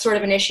that was sort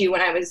of an issue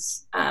when I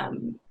was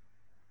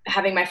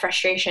having my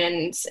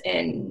frustrations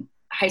in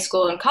high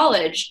school and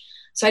college.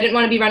 So I didn't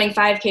want to be running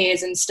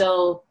 5Ks and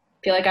still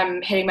feel like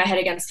I'm hitting my head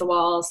against the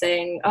wall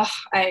saying, oh,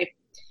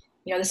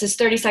 this is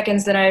 30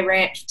 seconds that I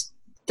ran,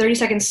 30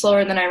 seconds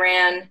slower than I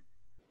ran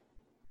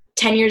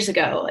 10 years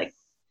ago. Like,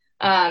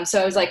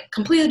 so it was like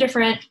completely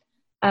different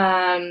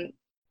event,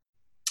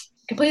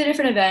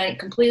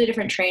 completely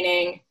different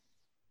training.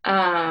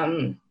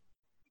 Let's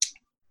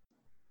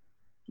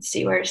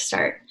see where to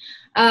start.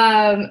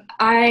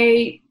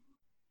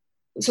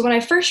 So when I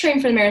first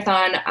trained for the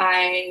marathon,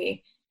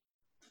 I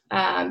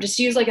just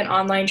used like an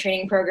online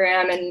training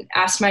program and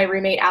asked my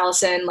roommate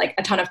Allison like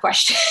a ton of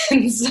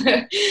questions,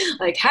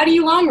 like how do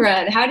you long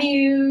run? How do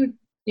you,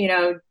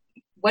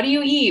 what do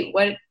you eat?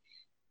 What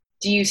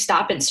do you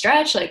stop and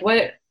stretch? Like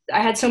what? I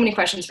had so many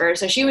questions for her.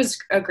 So she was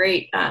a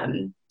great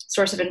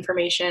source of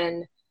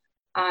information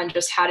on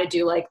just how to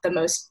do like the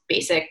most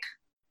basic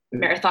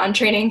marathon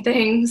training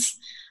things.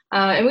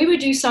 And we would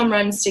do some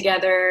runs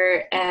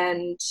together,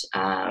 and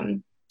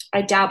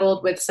I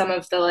dabbled with some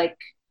of the like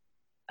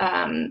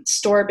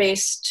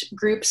store-based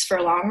groups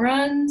for long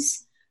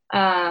runs,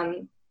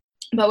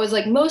 but was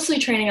like mostly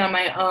training on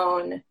my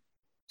own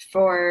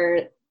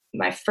for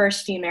my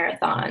first few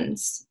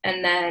marathons.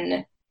 And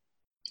then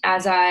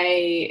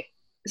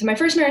so my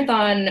first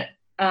marathon,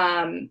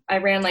 I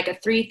ran like a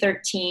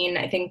 3:13,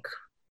 I think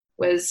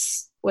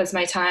was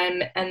my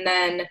time. And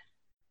then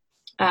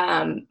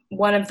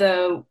one of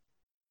the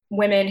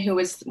women who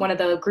was one of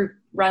the group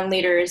run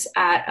leaders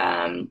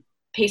at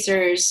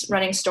Pacers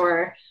running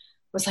store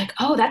was like,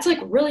 oh, that's like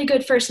really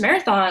good first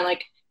marathon.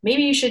 Like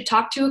maybe you should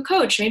talk to a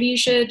coach. Maybe you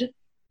should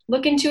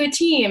look into a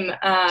team.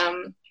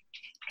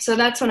 So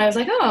that's when I was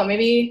like, oh,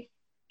 maybe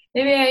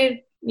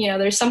I,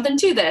 there's something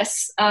to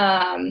this.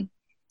 And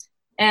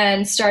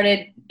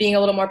started being a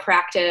little more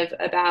proactive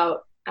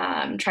about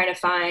trying to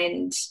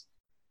find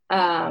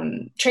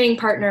training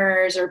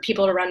partners or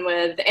people to run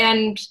with,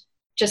 and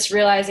just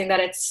realizing that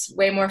it's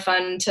way more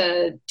fun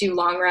to do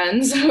long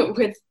runs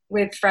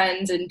with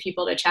friends and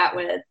people to chat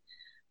with.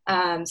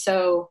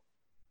 So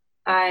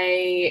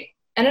I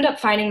ended up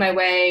finding my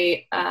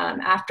way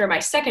after my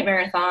second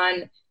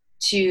marathon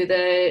to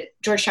the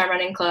Georgetown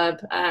Running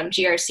Club,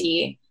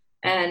 GRC,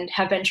 and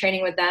have been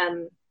training with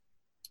them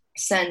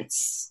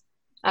since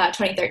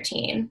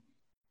 2013.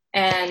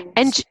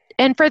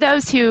 And for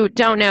those who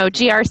don't know,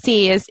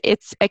 GRC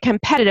it's a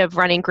competitive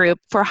running group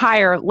for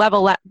higher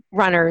level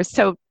runners.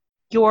 So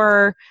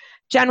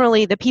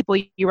generally the people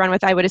you run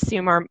with, I would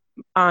assume, are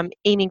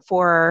aiming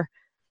for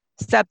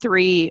sub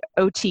 3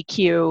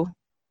 OTQ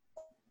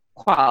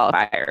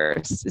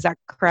qualifiers. Is that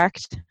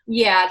correct?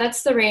 Yeah,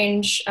 that's the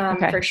range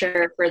for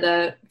sure for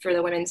the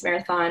women's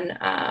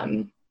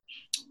marathon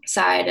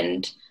side.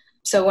 And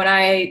so when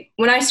I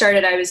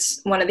started, I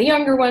was one of the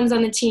younger ones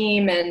on the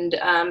team, and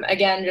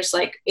again, just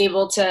like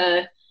able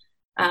to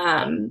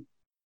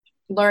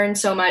learn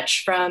so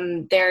much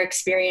from their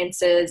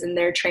experiences and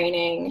their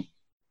training.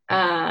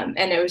 And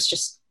it was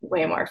just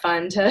way more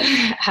fun to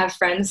have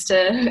friends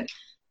to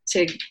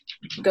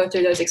go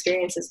through those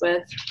experiences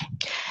with.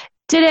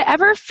 Did it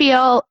ever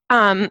feel,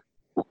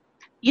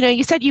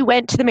 you said you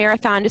went to the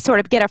marathon to sort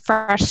of get a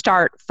fresh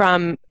start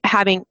from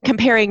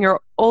comparing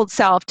your old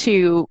self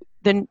to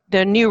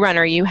the new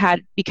runner you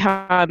had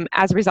become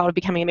as a result of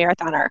becoming a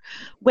marathoner.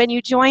 When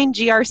you joined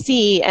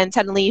GRC and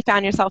suddenly you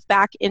found yourself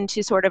back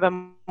into sort of a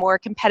more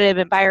competitive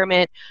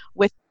environment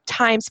with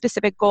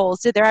time-specific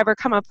goals, did there ever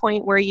come a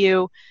point where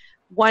you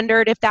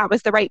wondered if that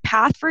was the right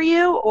path for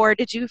you, or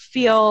did you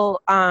feel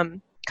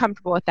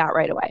comfortable with that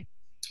right away?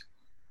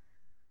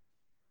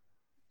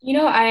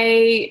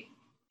 I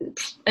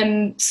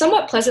am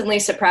somewhat pleasantly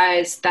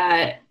surprised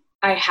that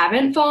I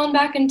haven't fallen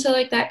back into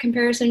like that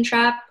comparison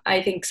trap.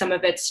 I think some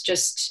of it's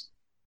just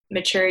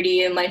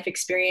maturity and life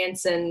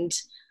experience, and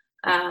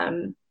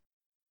I'm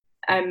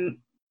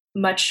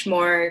much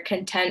more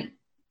content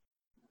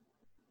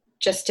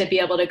just to be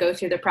able to go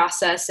through the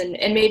process. And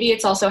maybe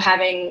it's also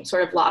having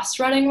sort of lost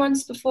running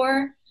once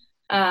before.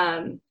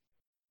 I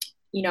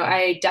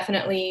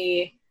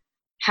definitely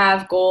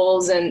have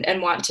goals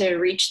and want to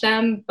reach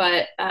them,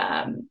 but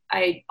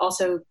I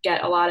also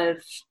get a lot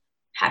of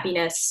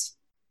happiness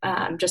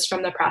just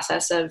from the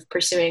process of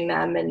pursuing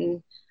them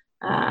and,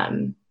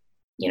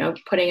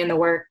 putting in the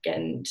work.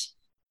 And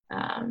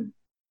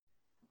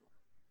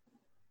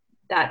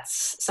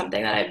that's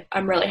something that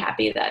I'm really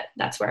happy that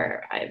that's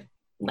where I've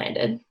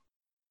landed.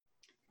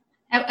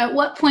 At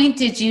what point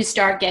did you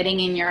start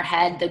getting in your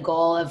head the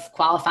goal of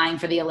qualifying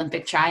for the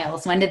Olympic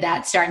trials? When did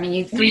that start? I mean,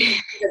 you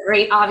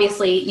great,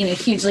 obviously,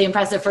 hugely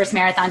impressive first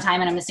marathon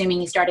time, and I'm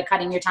assuming you started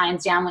cutting your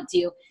times down once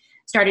you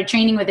started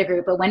training with the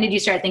group. But when did you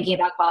start thinking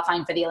about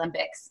qualifying for the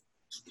Olympics?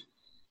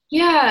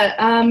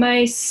 Yeah,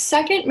 my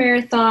second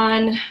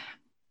marathon,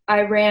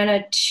 I ran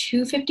a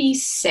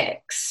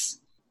 2:56.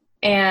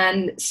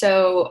 And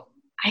so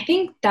I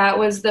think that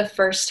was the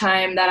first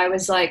time that I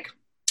was like,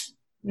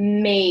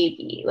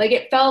 maybe. Like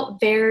it felt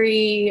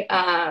very,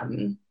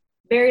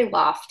 very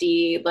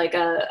lofty, like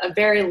a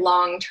very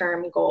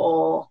long-term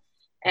goal,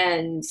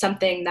 and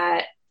something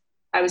that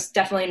I was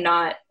definitely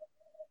not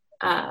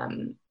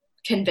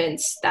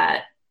convinced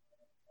that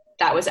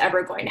was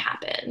ever going to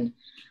happen.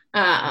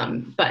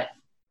 But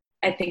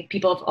I think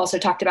people have also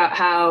talked about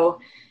how,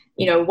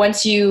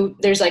 once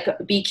there's like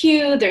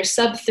BQ, there's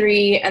sub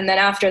 3, and then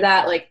after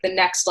that, like the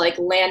next like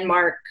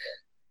landmark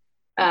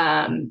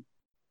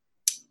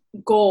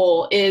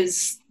goal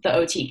is the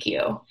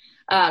OTQ.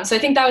 So I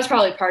think that was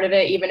probably part of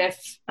it, even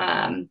if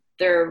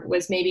there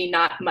was maybe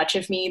not much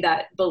of me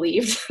that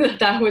believed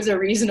that was a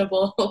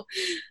reasonable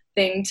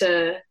thing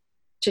to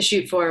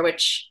shoot for,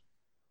 which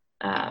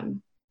I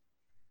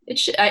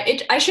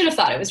should have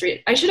thought it was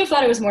I should have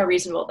thought it was more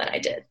reasonable than I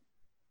did.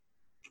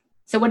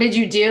 So what did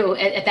you do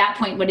at that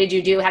point? What did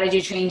you do? How did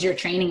you change your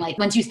training? Like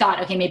once you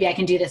thought, okay, maybe I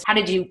can do this, how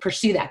did you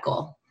pursue that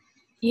goal?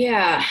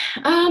 Yeah.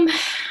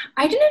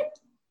 I didn't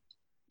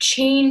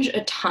change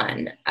a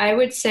ton. I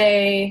would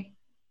say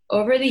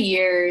over the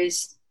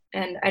years,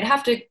 and I'd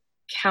have to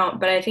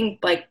count, but I think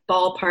like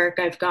ballpark,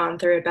 I've gone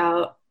through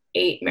about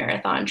 8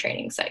 marathon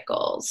training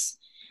cycles.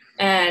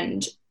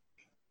 And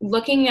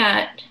looking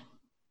at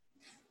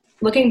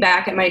looking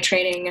back at my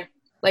training,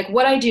 like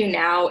what I do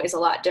now is a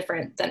lot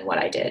different than what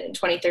I did in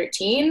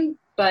 2013,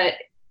 but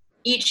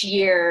each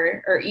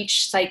year or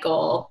each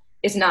cycle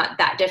is not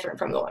that different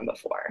from the one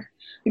before.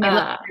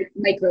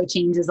 Micro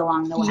changes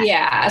along the way.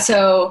 Yeah.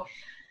 So,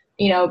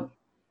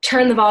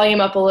 turn the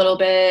volume up a little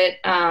bit,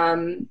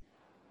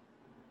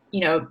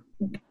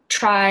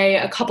 try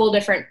a couple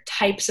different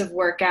types of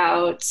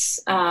workouts,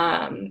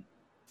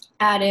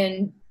 add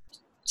in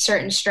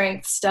certain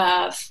strength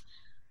stuff,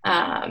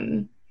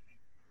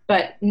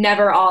 but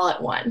never all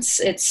at once.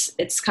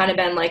 It's kind of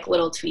been like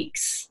little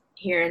tweaks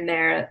here and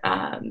there,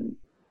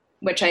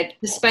 which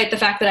despite the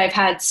fact that I've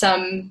had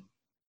some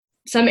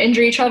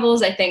injury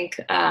troubles, I think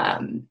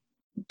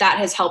that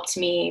has helped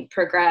me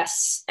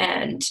progress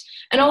and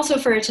also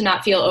for it to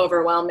not feel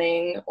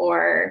overwhelming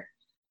or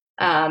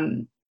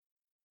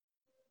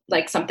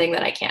like something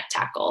that I can't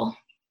tackle.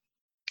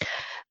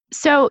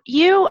 So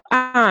you're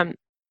at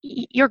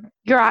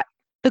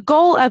the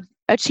goal of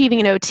achieving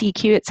an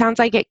OTQ. It sounds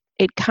like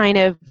it kind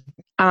of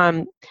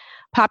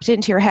popped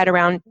into your head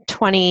around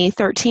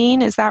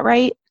 2013. Is that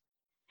right?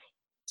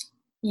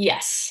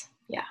 Yes.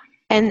 Yeah.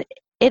 And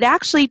it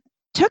actually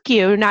took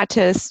you, not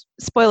to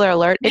spoiler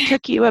alert, it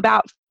took you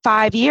about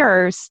 5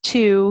 years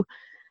to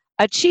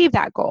achieve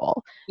that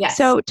goal. Yes.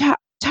 So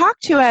talk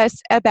to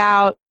us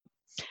about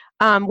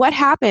what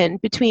happened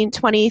between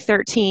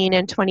 2013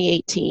 and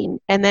 2018.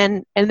 And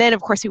then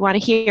of course we want to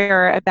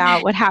hear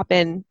about what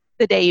happened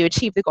the day you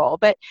achieved the goal.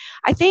 But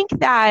I think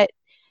that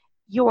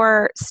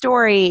your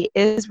story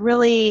is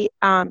really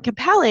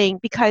compelling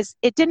because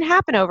it didn't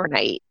happen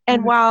overnight.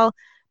 And Mm-hmm. while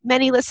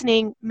many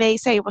listening may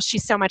say, well,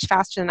 she's so much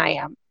faster than I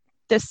am,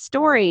 the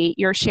story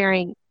you're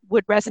sharing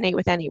would resonate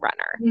with any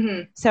runner.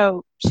 Mm-hmm.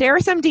 So share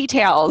some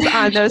details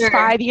on those Sure.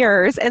 5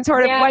 years and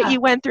sort of what you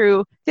went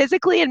through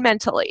physically and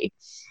mentally.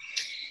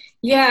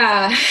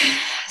 Yeah.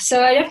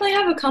 So I definitely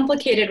have a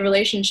complicated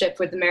relationship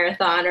with the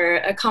marathon, or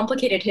a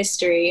complicated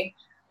history.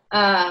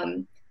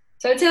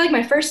 So I'd say like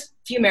my first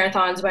few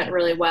marathons went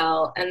really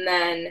well. And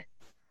then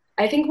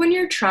I think when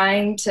you're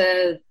trying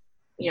to,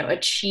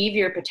 achieve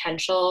your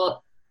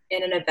potential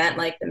in an event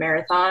like the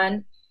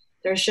marathon,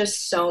 there's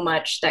just so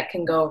much that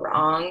can go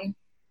wrong,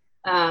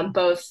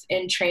 both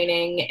in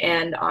training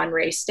and on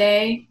race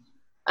day.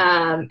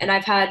 And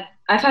I've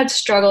had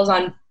struggles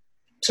on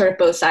sort of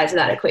both sides of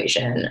that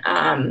equation.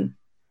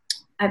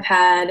 I've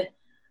had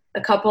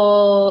a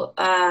couple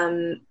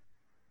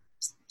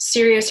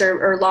serious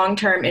or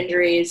long-term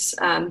injuries.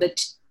 The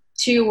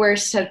two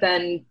worst have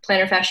been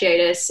plantar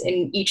fasciitis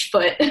in each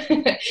foot.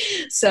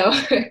 So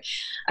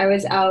I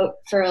was out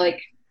for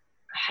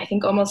I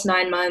think almost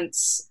 9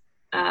 months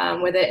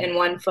with it in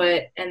one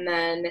foot. And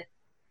then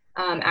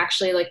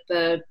actually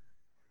the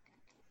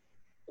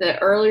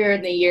earlier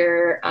in the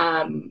year,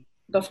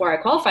 before I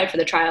qualified for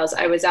the trials,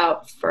 I was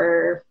out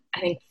for, I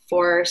think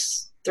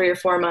 3 or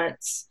 4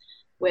 months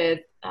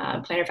with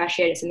plantar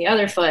fasciitis in the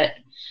other foot.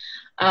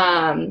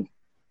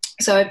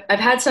 So I've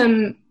had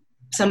some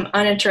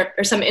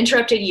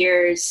interrupted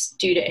years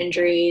due to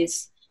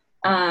injuries.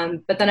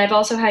 But then I've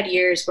also had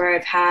years where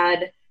I've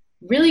had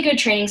really good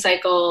training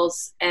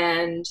cycles,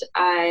 and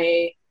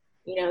I,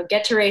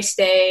 get to race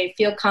day,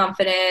 feel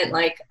confident,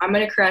 like I'm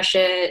going to crush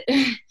it.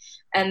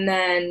 And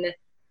then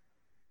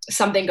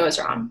something goes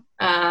wrong.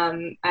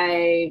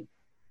 I,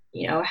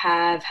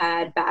 have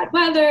had bad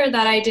weather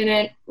that I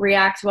didn't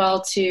react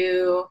well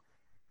to.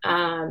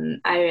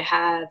 I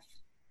have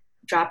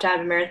dropped out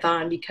of a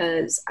marathon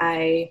because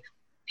I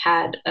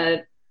had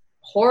a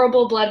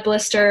horrible blood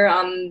blister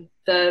on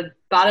the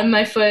bottom of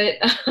my foot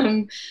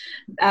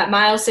at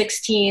mile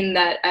 16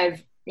 that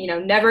I've,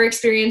 never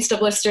experienced a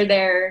blister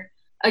there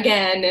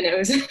again. And it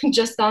was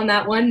just on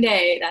that one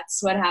day.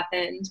 That's what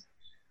happened.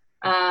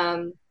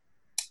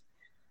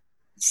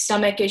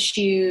 Stomach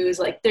issues,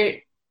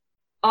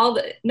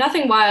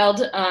 nothing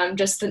wild,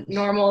 just the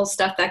normal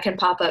stuff that can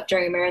pop up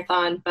during a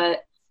marathon, but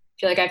I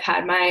feel like I've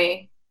had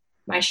my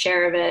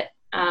share of it.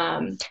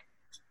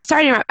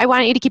 Sorry to interrupt. I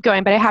want you to keep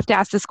going, but I have to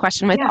ask this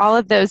question with all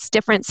of those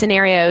different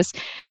scenarios,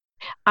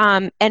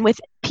 and with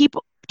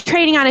people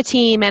training on a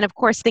team, and of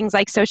course things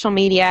like social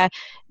media.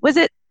 Was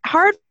it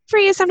hard for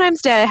you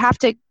sometimes to have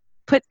to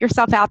put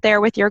yourself out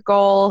there with your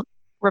goal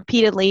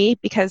repeatedly,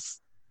 because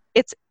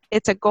it's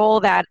a goal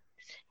that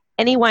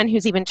anyone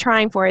who's even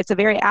trying for it's a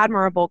very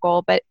admirable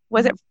goal, but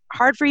was it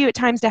hard for you at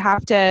times to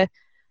have to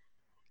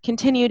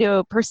continue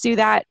to pursue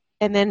that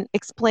and then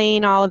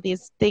explain all of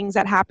these things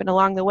that happen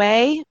along the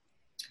way?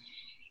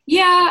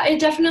 Yeah, it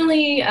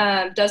definitely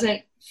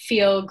doesn't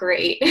feel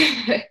great.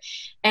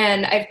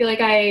 And I feel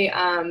like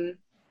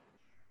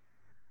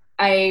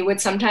I would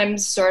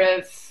sometimes sort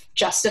of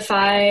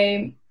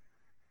justify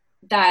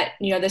that,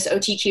 this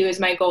OTQ is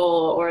my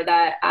goal, or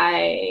that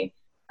I,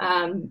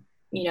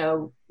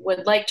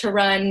 would like to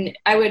run,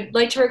 I would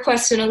like to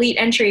request an elite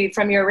entry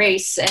from your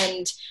race.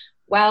 And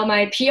while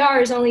my PR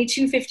is only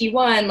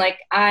 2:51,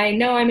 I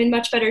know I'm in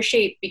much better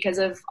shape because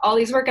of all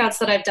these workouts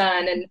that I've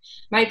done. And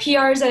my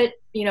PRs at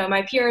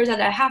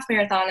a half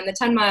marathon and the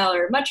 10 mile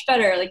are much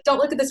better. Don't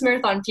look at this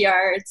marathon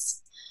PR.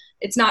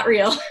 It's not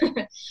real.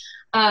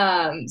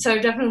 So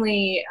I've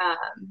definitely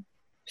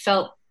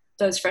felt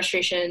those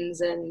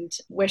frustrations and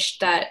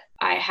wished that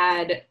I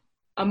had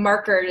a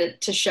marker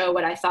to show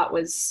what I thought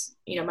was,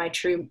 my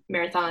true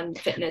marathon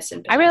fitness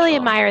and I potential. really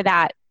admire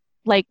that.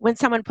 Like when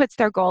someone puts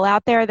their goal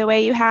out there the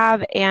way you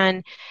have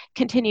and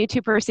continue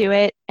to pursue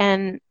it.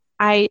 And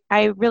I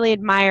really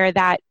admire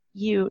that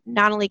you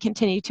not only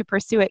continue to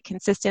pursue it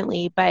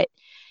consistently, but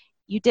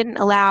you didn't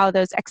allow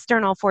those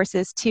external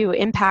forces to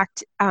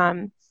impact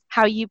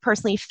how you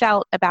personally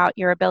felt about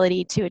your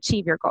ability to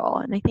achieve your goal.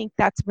 And I think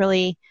that's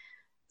really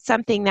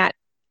something that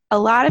a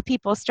lot of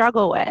people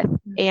struggle with,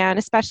 and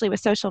especially with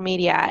social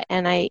media.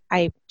 And I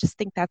just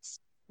think that's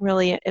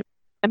really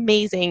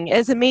amazing.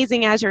 As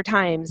amazing as your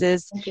times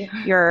is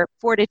your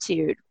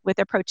fortitude with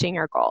approaching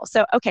your goal.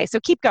 So, okay, so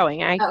keep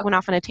going. I went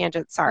off on a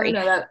tangent. Sorry.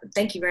 Oh, no,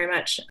 thank you very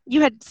much.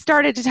 You had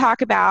started to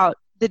talk about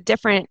the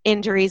different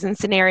injuries and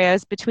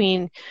scenarios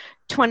between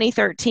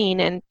 2013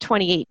 and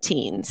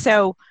 2018.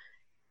 So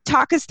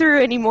talk us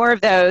through any more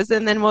of those,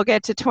 and then we'll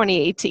get to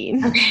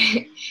 2018.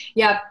 Okay.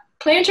 Yeah.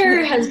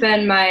 Plantar has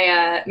been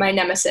my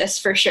nemesis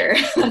for sure.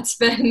 That's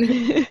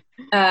been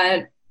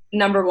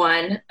number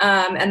one.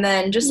 And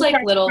then just like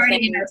little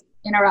things.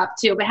 Interrupt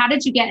too, but how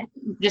did you get,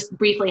 just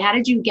briefly, how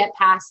did you get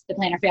past the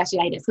plantar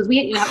fasciitis? Because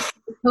we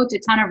coach a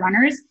ton of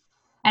runners,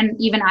 and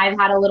even I've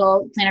had a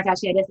little plantar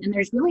fasciitis, and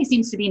there's really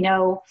seems to be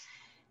no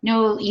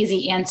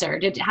easy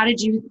answer. How did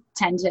you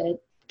tend to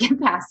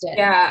get past it?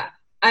 Yeah,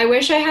 I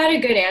wish I had a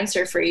good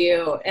answer for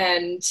you.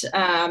 And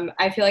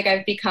I feel like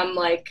I've become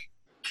like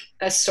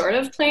a sort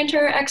of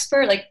plantar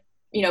expert. Like,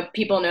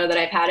 people know that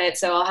I've had it,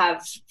 so I'll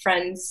have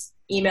friends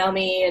email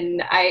me,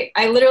 and I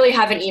literally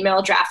have an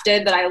email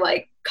drafted that I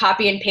like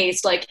copy and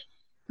paste, like,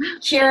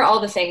 here are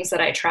all the things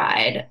that I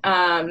tried.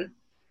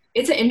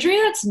 It's an injury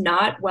that's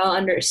not well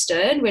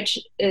understood, which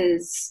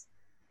is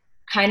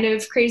kind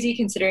of crazy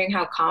considering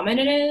how common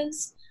it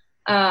is.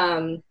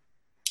 And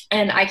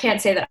I can't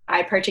say that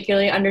I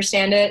particularly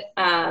understand it.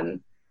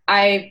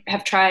 I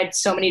have tried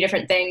so many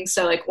different things.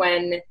 So like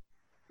when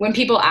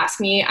people ask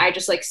me, I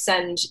just like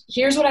send,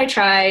 here's what I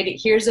tried.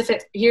 Here's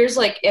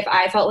like if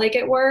I felt like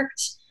it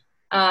worked.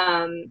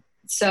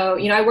 So,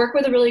 I work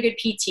with a really good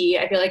PT.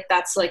 I feel like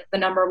that's like the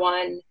number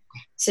one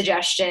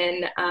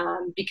suggestion,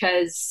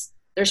 because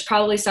there's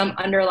probably some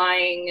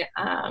underlying,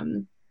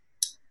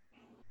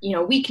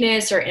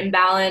 weakness or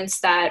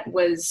imbalance that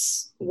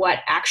was what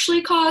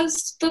actually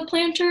caused the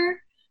plantar.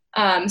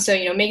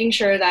 So, making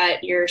sure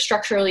that you're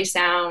structurally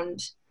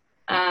sound.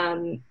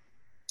 And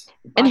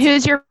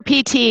who's your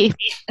PT?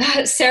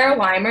 Sarah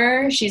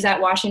Weimer. She's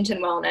at Washington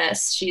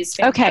Wellness. She's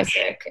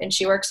fantastic. Okay. And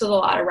she works with a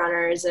lot of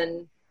runners,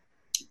 and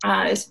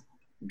is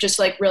just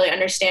like really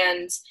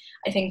understands,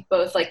 I think,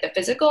 both like the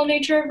physical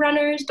nature of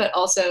runners, but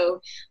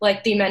also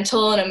like the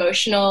mental and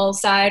emotional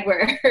side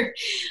where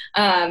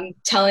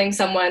telling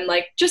someone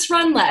like just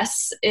run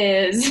less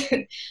is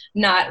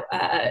not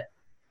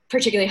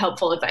particularly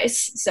helpful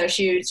advice. So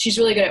she's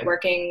really good at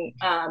working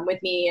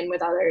with me and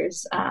with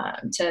others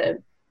to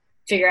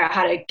figure out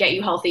how to get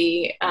you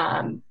healthy,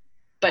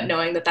 but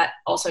knowing that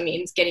also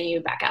means getting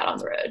you back out on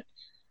the road.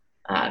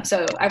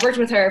 So I've worked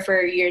with her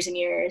for years and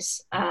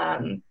years.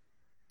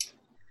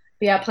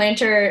 Yeah,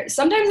 plantar,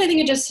 sometimes I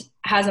think it just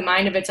has a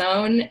mind of its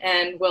own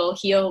and will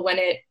heal when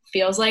it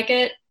feels like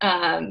it.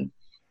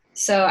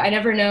 So I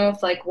never know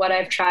if like what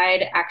I've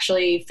tried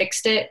actually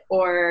fixed it,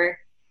 or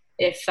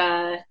if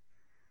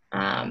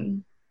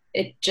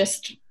it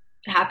just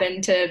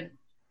happened to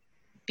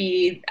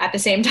be at the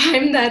same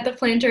time that the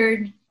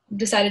plantar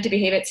decided to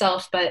behave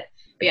itself. But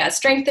yeah,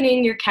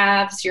 strengthening your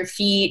calves, your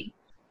feet,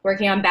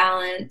 working on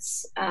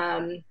balance.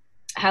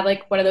 I have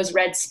like one of those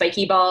red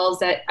spiky balls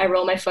that I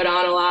roll my foot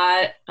on a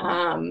lot.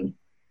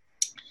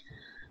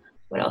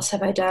 What else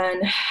have I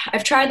done?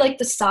 I've tried like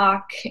the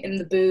sock and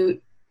the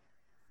boot.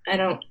 I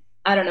don't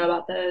know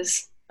about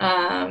those.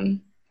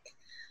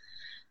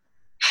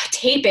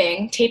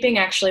 Taping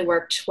actually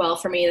worked well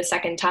for me the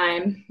second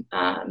time.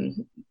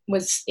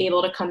 Was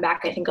able to come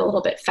back, I think, a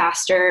little bit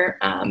faster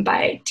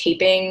by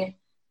taping,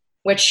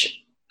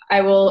 which I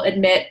will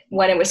admit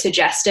when it was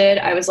suggested,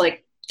 I was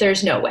like,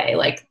 there's no way.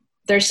 Like,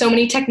 there's so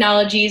many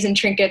technologies and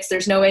trinkets.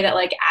 There's no way that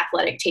like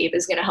athletic tape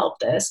is going to help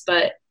this,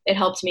 but it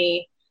helped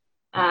me.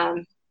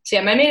 So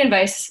yeah, my main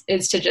advice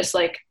is to just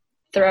like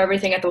throw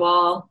everything at the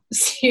wall,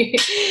 see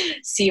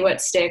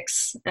what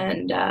sticks,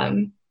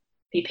 and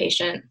be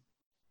patient.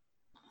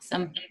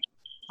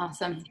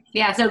 Awesome.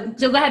 Yeah. So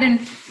go ahead and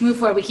move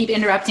forward. We keep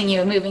interrupting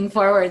you moving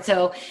forward.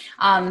 So,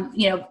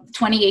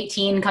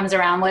 2018 comes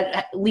around.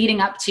 Leading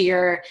up to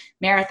your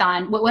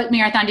marathon, what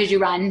marathon did you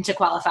run to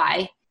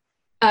qualify?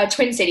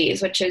 Twin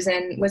Cities, which was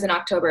in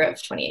October of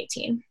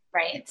 2018.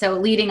 Right. So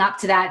leading up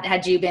to that,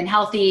 had you been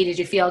healthy? Did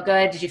you feel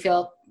good? Did you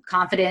feel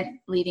confident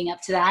leading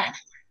up to that?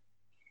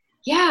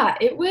 Yeah,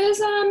 it was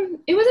an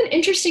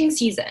interesting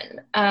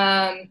season.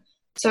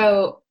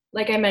 So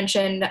like I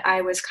mentioned,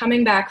 I was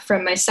coming back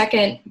from my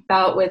second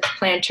bout with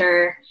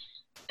plantar,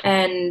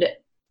 and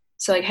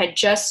so like had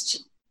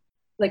just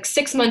like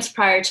 6 months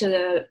prior to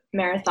the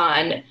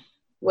marathon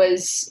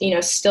was,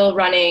 still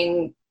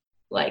running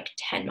like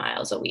 10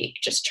 miles a week,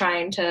 just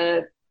trying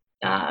to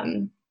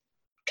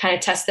kind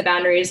of test the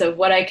boundaries of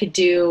what I could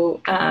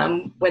do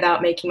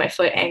without making my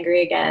foot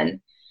angry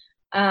again.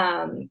 So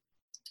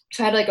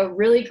I had like a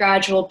really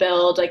gradual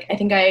build. Like I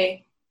think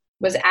I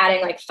was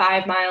adding like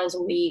 5 miles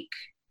a week,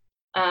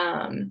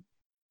 and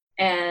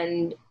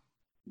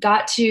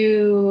got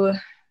to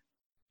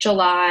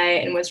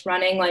July and was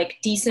running like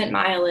decent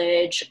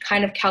mileage,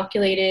 kind of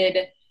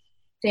calculated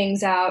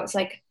things out. It's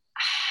like,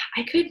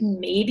 I could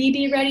maybe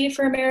be ready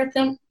for a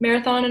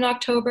marathon in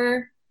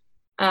October.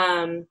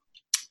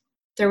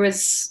 There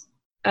was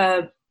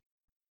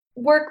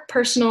work,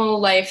 personal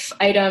life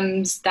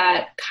items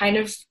that kind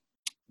of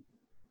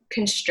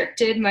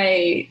constricted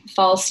my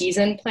fall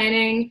season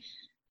planning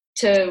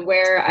to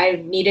where I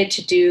needed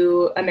to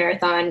do a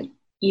marathon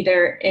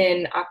either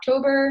in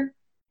October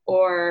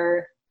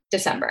or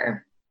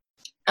December.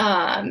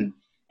 And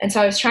so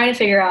I was trying to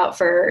figure out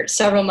for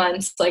several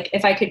months, like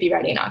if I could be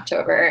ready in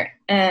October,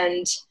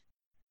 and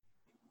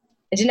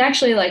I didn't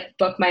actually like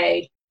book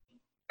my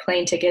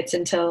plane tickets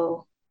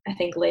until I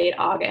think late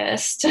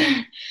August.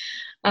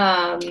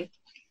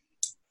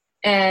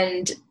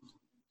 And,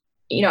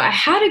 you know, I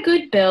had a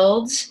good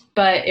build,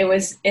 but it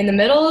was in the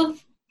middle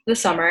of the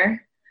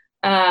summer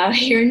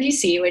here in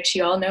DC, which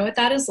you all know what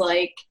that is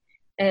like.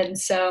 And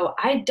so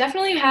I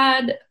definitely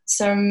had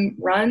some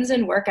runs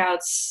and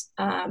workouts,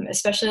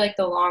 especially like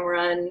the long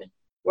run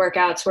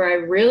workouts where I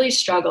really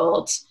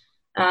struggled.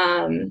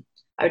 I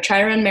would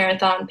try to run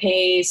marathon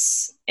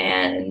pace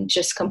and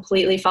just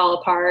completely fall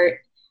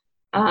apart.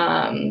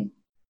 And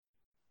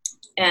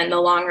the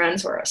long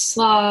runs were a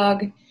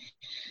slog.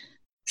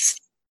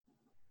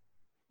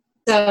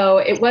 So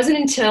it wasn't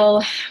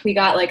until we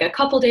got like a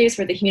couple days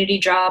where the humidity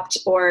dropped,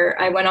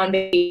 or I went on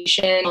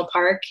vacation in a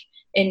park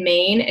in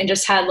Maine and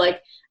just had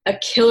like a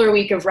killer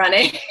week of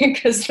running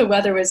because the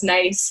weather was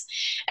nice.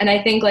 And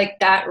I think like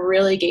that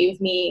really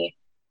gave me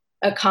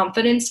a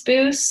confidence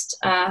boost.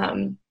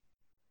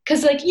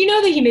 Cause like, you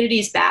know, the humidity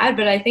is bad,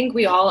 but I think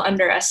we all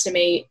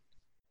underestimate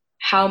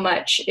how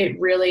much it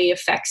really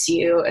affects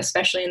you,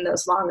 especially in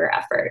those longer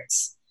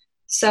efforts.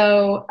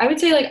 So I would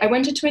say like I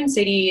went to Twin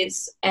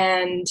Cities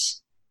and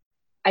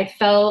I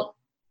felt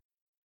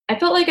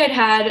like I'd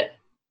had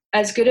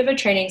as good of a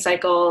training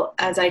cycle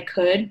as I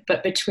could,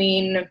 but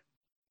between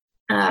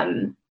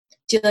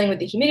dealing with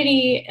the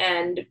humidity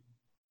and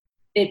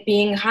it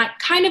being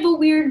kind of a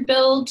weird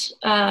build,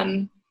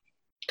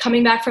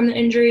 coming back from the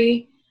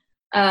injury,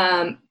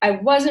 I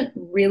wasn't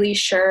really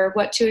sure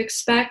what to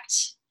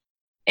expect.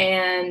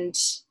 And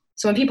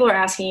so when people are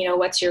asking, you know,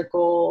 what's your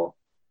goal?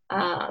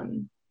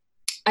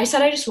 I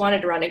said I just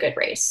wanted to run a good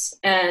race.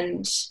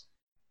 And,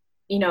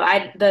 you know,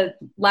 the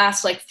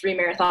last like 3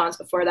 marathons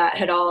before that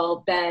had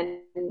all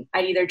been,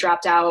 I'd either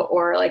dropped out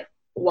or like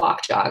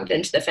jogged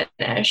into the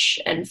finish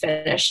and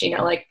finished, you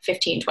know, like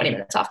 15, 20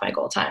 minutes off my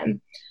goal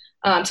time.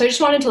 So I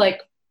just wanted to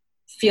like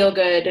feel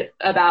good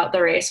about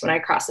the race when I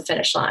crossed the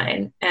finish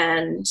line.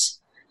 And,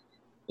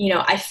 you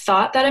know, I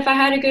thought that if I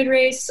had a good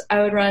race,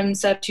 I would run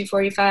sub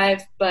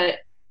 2:45, but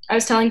I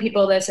was telling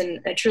people this and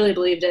I truly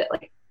believed it.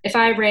 Like if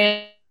I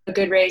ran a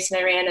good race and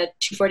I ran a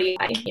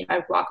 2:40, you know,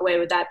 I'd walk away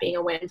with that being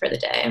a win for the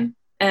day,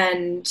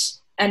 and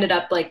ended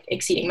up like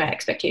exceeding my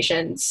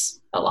expectations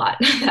a lot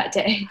that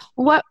day.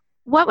 What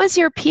was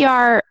your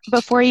PR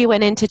before you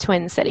went into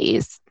Twin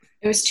Cities?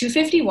 It was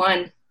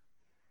 2:51.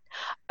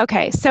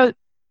 Okay. So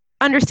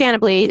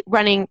understandably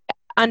running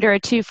under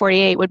a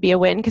 2:48 would be a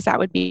win because that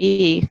would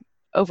be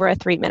over a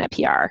 3-minute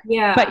PR.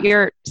 Yeah. But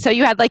so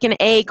you had like an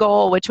A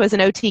goal, which was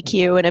an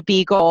OTQ, and a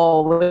B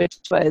goal, which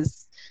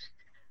was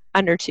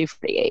under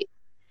 2:48.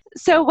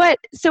 So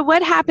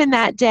what happened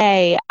that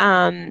day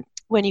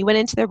when you went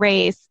into the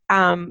race?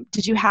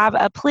 Did you have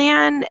a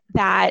plan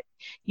that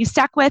you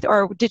stuck with,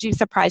 or did you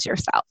surprise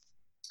yourself?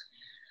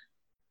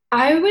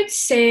 I would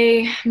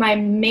say my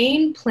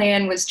main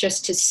plan was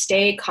just to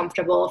stay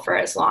comfortable for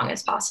as long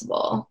as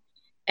possible.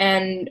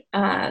 And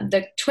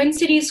the Twin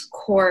Cities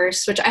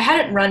course, which I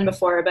hadn't run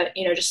before, but,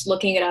 you know, just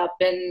looking it up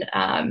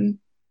and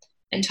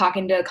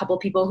talking to a couple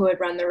people who had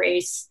run the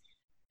race,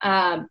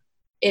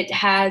 it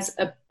has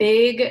a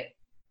big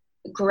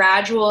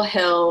gradual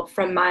hill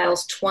from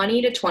miles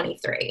 20 to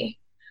 23,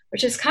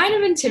 which is kind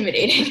of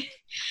intimidating.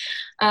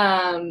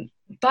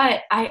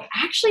 But I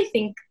actually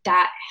think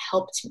that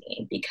helped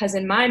me because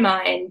in my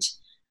mind,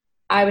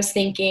 I was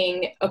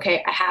thinking,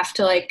 okay, I have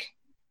to like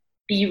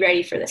be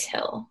ready for this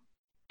hill.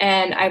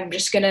 And I'm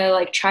just going to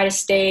like try to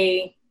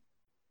stay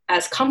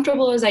as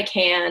comfortable as I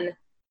can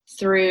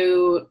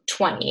through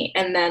 20.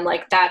 And then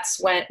like that's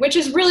when, which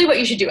is really what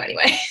you should do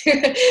anyway.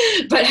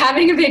 But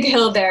having a big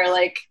hill there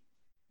like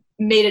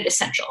made it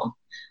essential.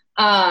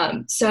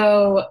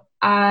 So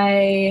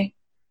I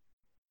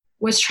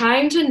was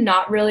trying to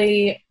not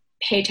really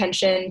pay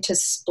attention to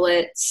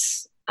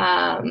splits.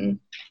 I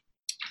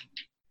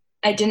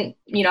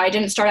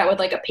didn't start out with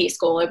like a pace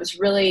goal. It was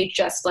really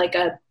just like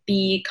a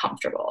be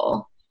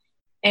comfortable.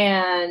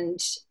 And,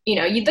 you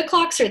know, the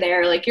clocks are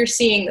there, like you're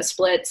seeing the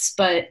splits,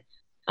 but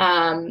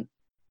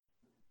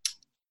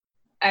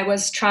I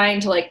was trying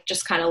to like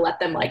just kind of let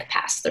them like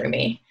pass through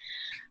me.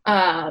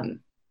 And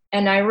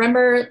I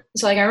remember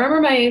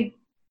my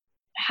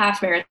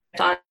half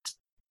marathon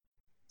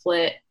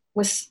split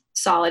was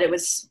solid. It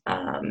was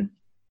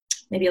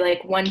maybe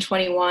like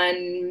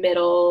 121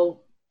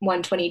 middle,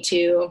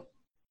 122.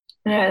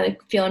 And I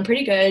like feeling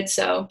pretty good.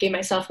 So gave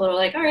myself a little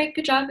like, all right,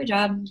 good job,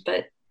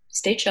 but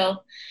stay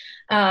chill.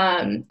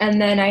 And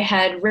then I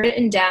had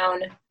written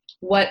down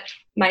what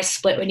my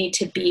split would need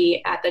to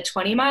be at the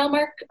 20-mile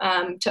mark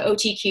to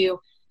OTQ,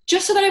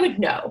 just so that I would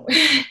know,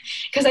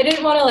 because I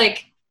didn't want to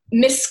like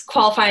miss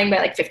qualifying by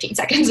like 15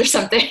 seconds or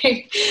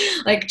something,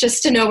 like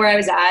just to know where I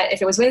was at.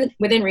 If it was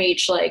within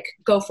reach, like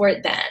go for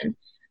it then.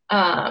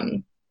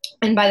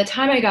 And by the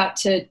time I got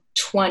to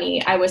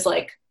 20, I was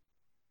like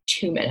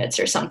 2 minutes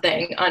or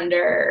something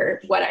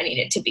under what I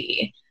needed to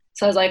be.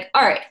 So I was like,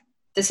 all right,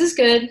 this is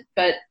good,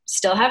 but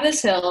still have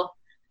this hill.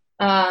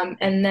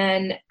 And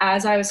then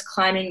as I was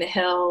climbing the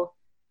hill,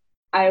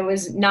 I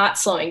was not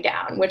slowing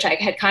down, which I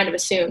had kind of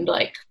assumed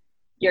like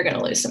you're going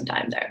to lose some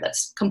time there.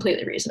 That's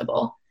completely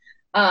reasonable.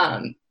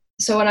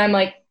 So when I'm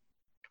like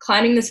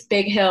climbing this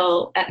big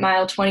hill at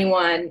mile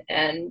 21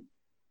 and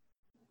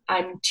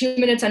I'm 2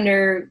 minutes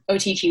under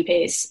OTQ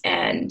pace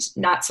and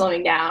not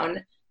slowing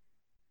down,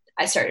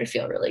 I started to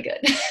feel really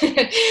good.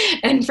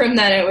 And from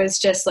then it was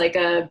just like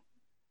a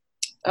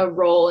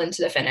roll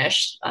into the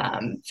finish,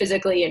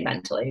 physically and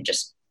mentally,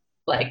 just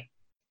like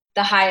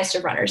the highest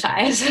of runner's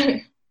highs.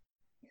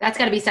 That's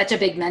got to be such a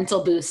big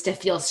mental boost to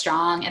feel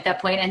strong at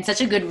that point, and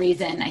such a good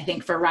reason, I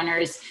think, for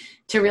runners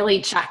to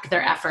really check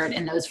their effort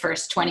in those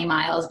first 20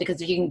 miles, because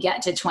if you can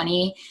get to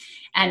 20,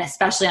 and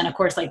especially on a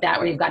course like that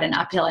where you've got an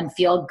uphill and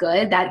feel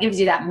good, that gives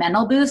you that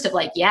mental boost of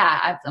like,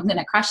 yeah, I'm going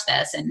to crush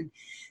this. And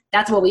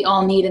that's what we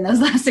all need in those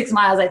last 6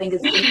 miles, I think,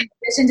 is in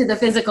addition to the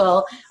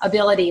physical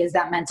ability, is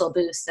that mental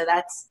boost. So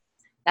that's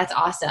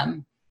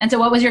awesome. And so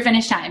what was your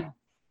finish time?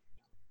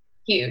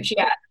 Huge.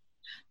 Yeah.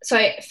 So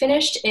I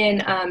finished in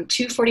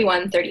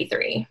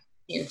 2:41:33.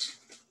 Huge.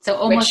 So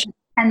almost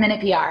 10-minute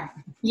PR.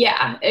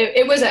 Yeah,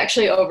 it was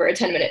actually over a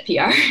 10-minute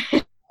PR.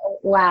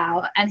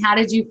 Wow. And how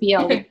did you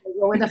feel?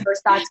 What were the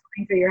first thoughts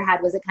going through your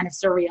head? Was it kind of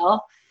surreal?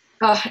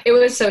 Oh, it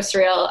was so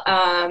surreal.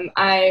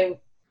 I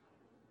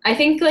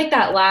think like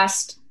the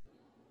last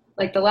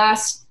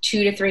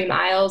 2 to 3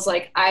 miles,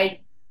 like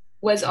I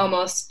was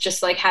almost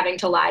just like having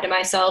to lie to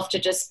myself to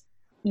just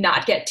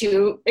not get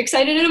too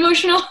excited and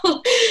emotional.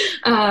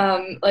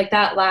 Like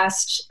that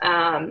last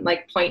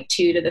like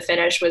 0.2 to the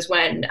finish was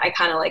when I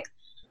kind of like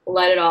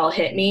let it all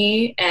hit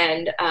me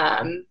and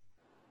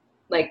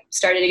like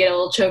started to get a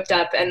little choked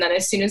up. And then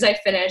as soon as I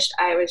finished,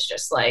 I was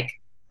just like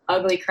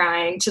ugly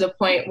crying, to the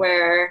point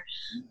where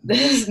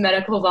this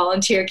medical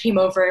volunteer came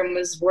over and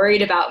was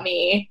worried about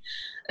me.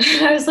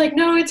 I was like,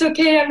 no, it's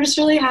okay. I'm just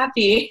really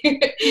happy.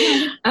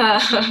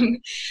 And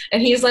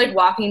he's like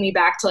walking me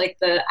back to like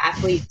the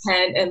athlete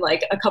tent, and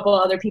like a couple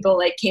other people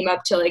like came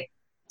up to like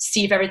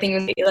see if everything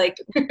was like.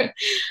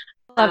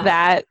 Love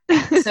that.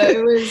 So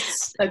it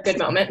was a good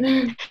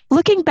moment.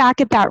 Looking back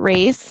at that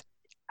race,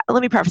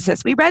 let me preface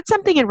this. We read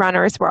something in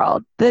Runner's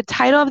World. The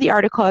title of the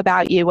article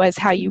about you was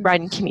How You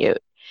Run Commute.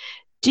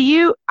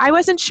 I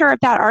wasn't sure if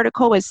that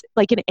article was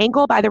like an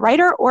angle by the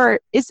writer, or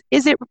is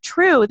it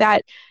true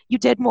that you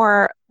did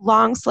more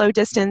long, slow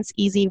distance,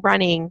 easy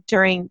running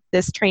during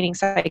this training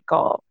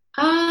cycle?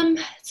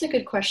 That's a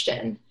good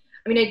question.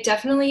 I mean, I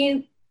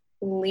definitely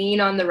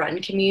lean on the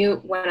run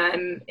commute when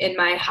I'm in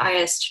my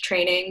highest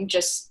training,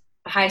 just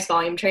highest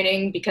volume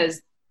training,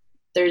 because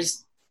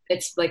it's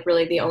like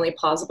really the only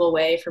plausible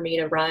way for me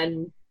to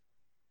run,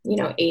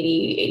 80,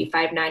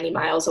 85, 90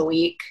 miles a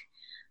week,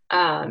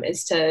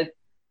 is to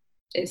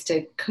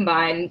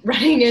combine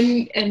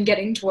running and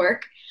getting to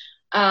work.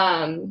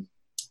 And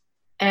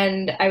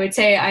I would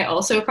say I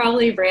also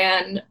probably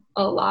ran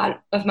a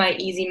lot of my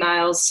easy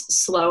miles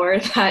slower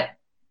that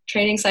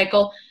training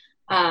cycle.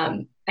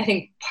 I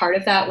think part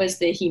of that was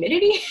the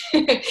humidity.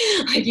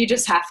 Like you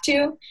just have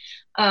to.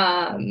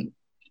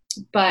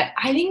 But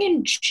I think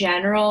in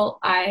general,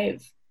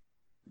 I've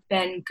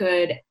been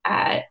good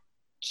at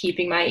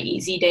keeping my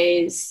easy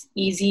days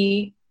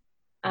easy.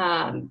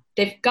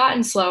 They've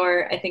gotten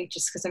slower, I think,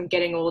 just because I'm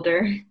getting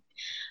older.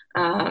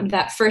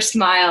 That first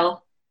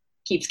mile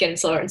keeps getting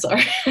slower and slower.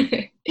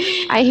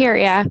 I hear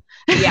ya.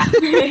 Yeah.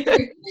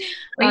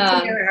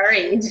 Our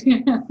age.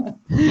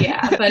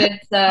 Yeah, but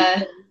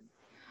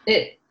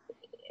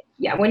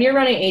when you're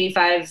running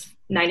 85,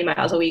 90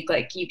 miles a week,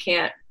 like you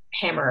can't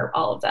hammer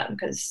all of them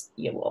because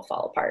you will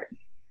fall apart.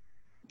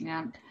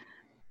 Yeah.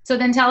 So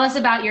then tell us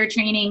about your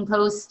training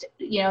post,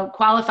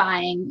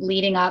 qualifying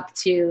leading up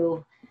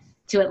to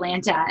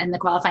Atlanta and the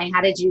qualifying.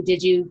 Did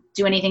you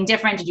do anything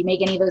different? Did you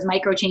make any of those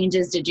micro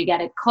changes? Did you get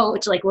a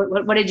coach? Like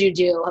what did you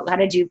do? How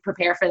did you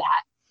prepare for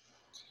that?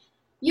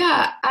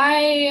 Yeah,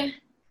 I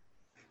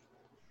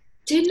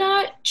did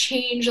not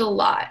change a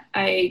lot.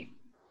 I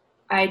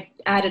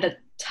added a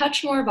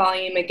touch more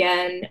volume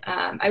again.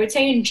 I would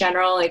say in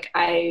general, like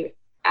I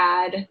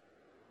add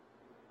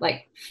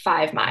like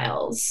 5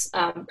 miles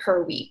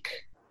per week.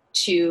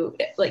 to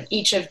like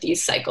each of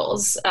these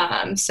cycles.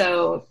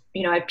 So,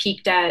 I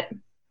peaked at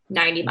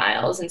 90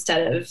 miles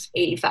instead of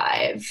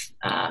 85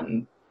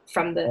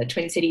 from the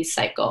Twin Cities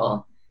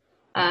cycle.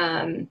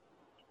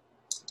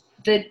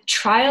 The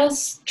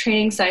trials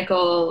training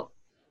cycle,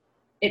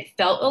 it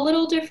felt a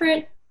little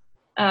different.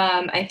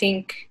 I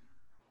think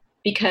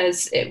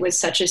because it was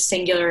such a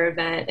singular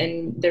event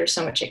and there's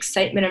so much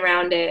excitement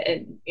around it.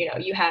 And,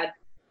 you had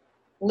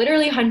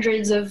literally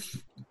hundreds of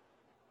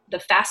the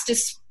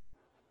fastest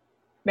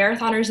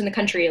marathoners in the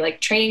country, like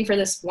training for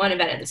this one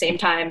event at the same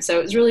time. So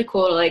it was really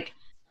cool to like,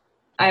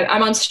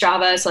 I'm on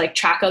Strava, so like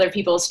track other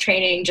people's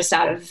training just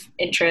out of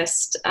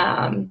interest.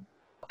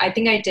 I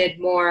think I did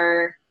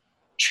more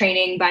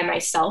training by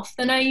myself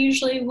than I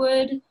usually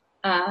would,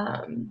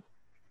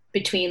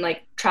 between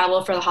like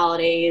travel for the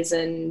holidays.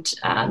 And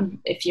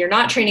if you're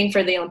not training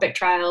for the Olympic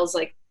trials,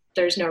 like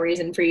there's no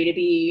reason for you to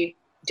be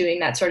doing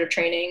that sort of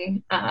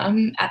training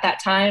at that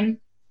time.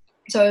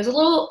 So it was a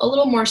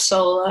little more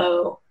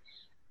solo.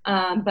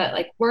 But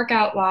like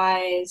workout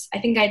wise, I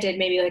think I did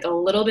maybe like a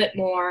little bit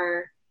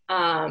more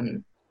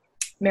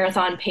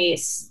marathon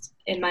pace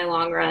in my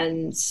long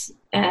runs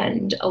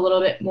and a little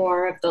bit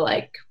more of the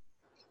like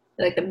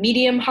the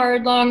medium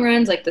hard long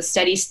runs, like the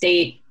steady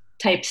state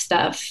type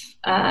stuff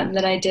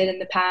that I did in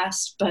the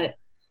past. But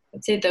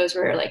I'd say those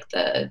were like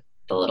the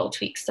little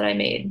tweaks that I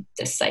made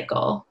this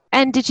cycle.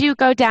 And did you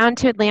go down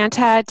to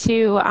Atlanta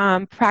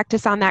to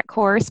practice on that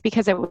course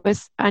because it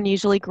was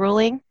unusually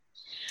grueling?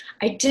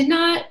 I did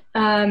not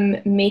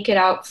make it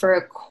out for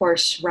a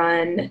course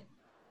run.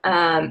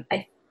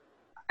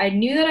 I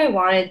knew that I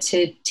wanted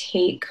to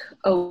take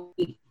a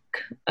week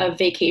of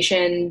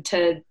vacation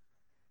to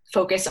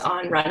focus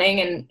on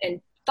running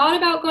and thought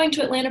about going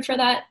to Atlanta for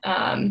that,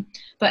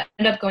 but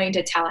ended up going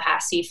to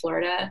Tallahassee,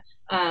 Florida,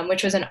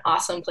 which was an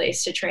awesome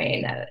place to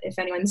train. If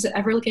anyone's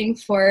ever looking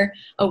for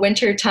a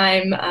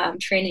wintertime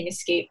training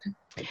escape,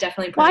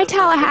 definitely. Why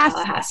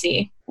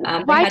Tallahassee?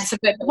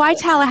 Why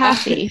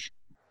Tallahassee?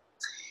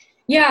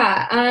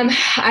 Yeah,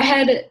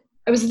 I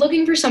was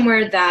looking for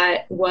somewhere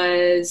that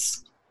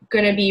was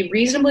going to be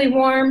reasonably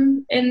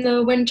warm in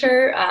the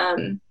winter,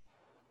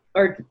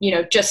 or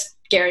just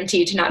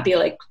guaranteed to not be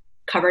like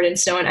covered in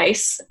snow and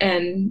ice,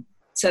 and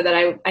so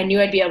that I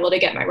knew I'd be able to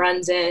get my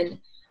runs in.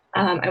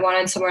 I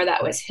wanted somewhere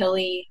that was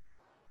hilly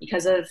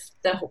because of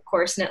the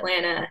course in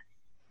Atlanta,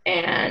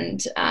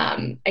 and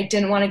I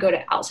didn't want to go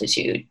to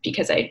altitude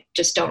because I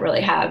just don't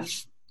really have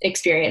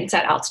experience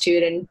at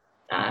altitude and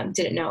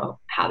didn't know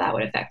how that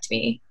would affect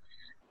me.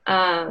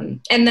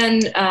 And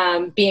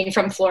then being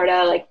from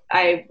Florida, like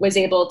I was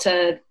able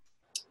to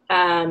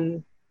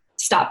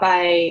stop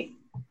by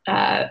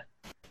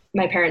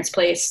my parents'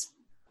 place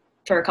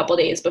for a couple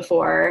days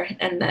before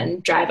and then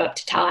drive up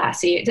to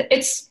Tallahassee.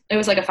 It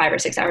was like a 5 or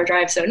 6 hour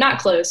drive, so not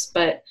close,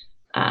 but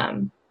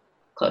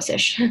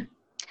close-ish.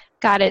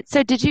 Got it.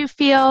 So did you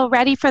feel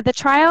ready for the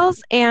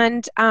trials?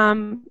 And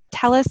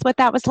tell us what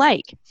that was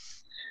like.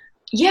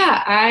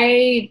 Yeah,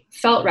 I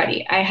felt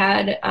ready. I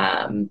had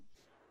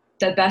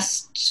the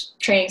best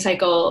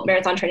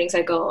marathon training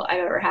cycle I've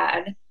ever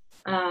had.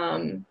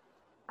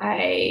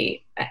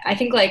 I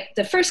think like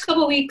the first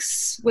couple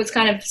weeks was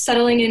kind of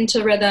settling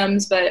into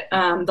rhythms, but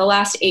the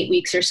last 8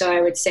 weeks or so,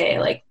 I would say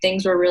like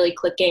things were really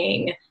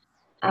clicking.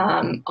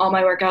 All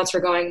my workouts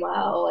were going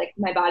well. Like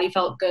my body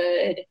felt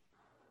good,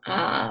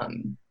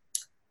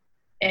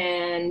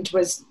 and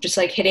was just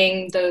like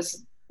hitting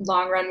those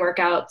long run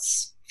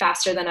workouts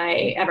faster than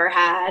I ever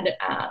had.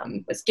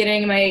 Was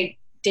getting my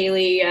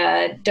daily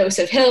dose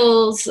of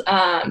hills.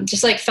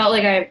 Just like felt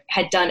like I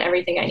had done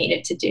everything I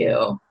needed to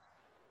do.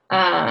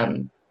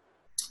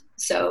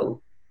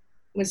 So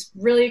was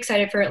really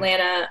excited for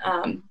Atlanta,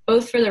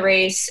 both for the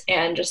race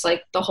and just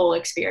like the whole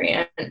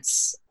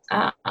experience.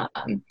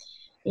 Having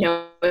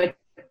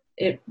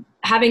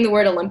the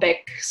word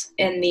Olympics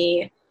in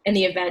the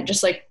event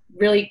just like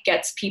really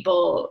gets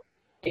people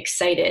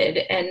excited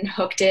and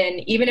hooked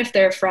in, even if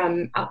they're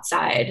from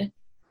outside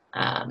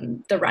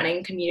the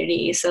running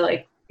community. So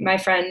like my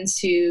friends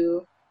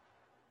who,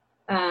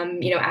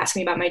 ask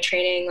me about my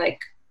training, like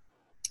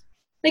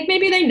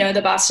maybe they know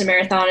the Boston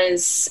Marathon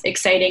is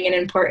exciting and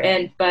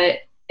important,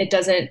 but it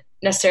doesn't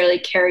necessarily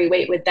carry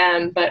weight with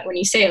them. But when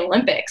you say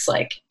Olympics,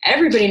 like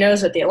everybody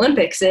knows what the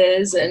Olympics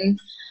is. And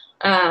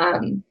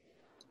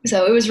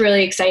so it was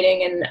really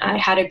exciting. And I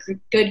had a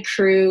good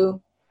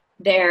crew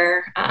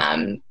there,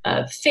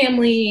 of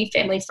family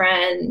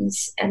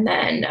friends. And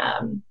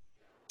then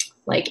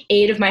like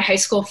 8 of my high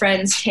school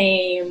friends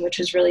came, which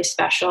was really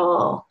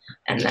special.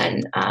 And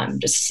then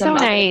just some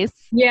so nice.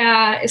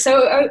 Yeah.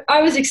 So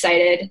I was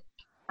excited.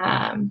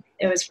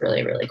 It was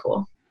really, really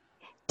cool.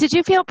 Did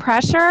you feel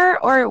pressure,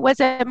 or was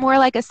it more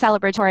like a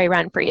celebratory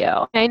run for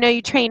you? I know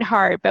you trained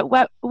hard, but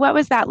what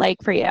was that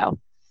like for you?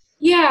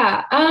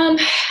 Yeah,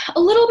 a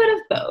little bit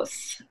of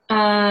both.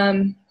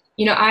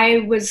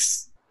 I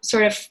was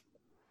sort of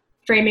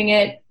trying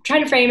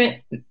to frame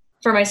it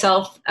for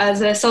myself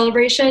as a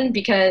celebration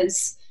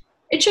because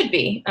it should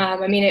be.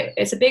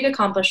 It's a big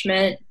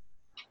accomplishment.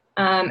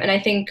 And I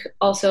think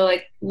also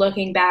like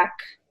looking back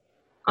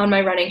on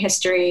my running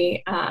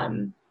history.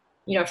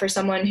 For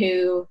someone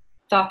who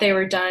thought they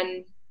were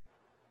done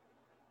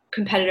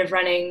competitive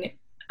running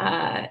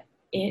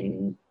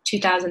in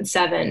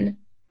 2007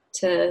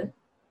 to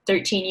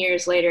 13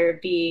 years later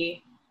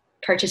be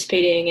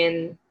participating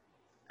in,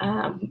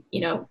 kind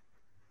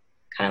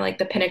of like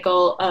the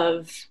pinnacle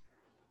of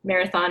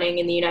marathoning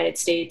in the United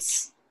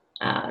States,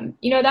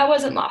 that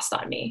wasn't lost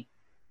on me.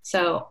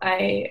 So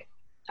I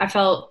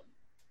felt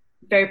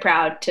very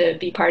proud to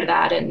be part of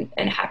that and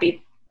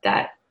happy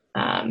that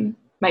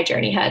my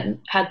journey had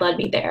led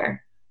me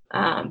there.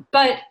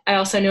 But I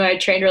also knew I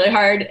trained really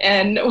hard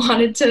and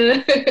wanted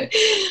to,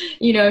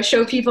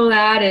 show people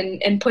that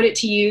and put it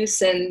to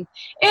use. And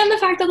the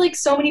fact that like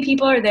so many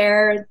people are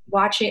there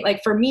watching,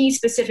 like for me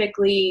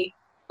specifically,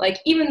 like,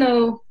 even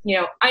though,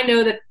 I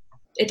know that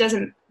it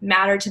doesn't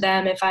matter to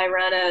them if I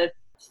run a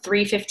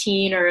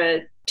 3:15 or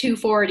a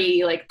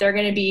 2:40, like they're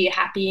going to be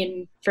happy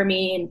and for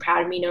me and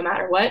proud of me no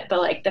matter what.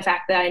 But like the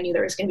fact that I knew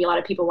there was going to be a lot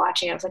of people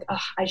watching, I was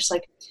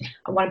like,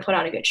 I want to put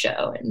on a good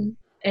show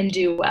and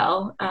do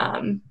well.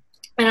 And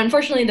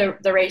unfortunately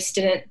the race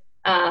didn't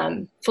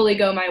fully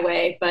go my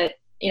way, but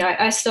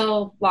I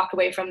still walk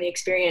away from the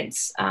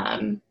experience,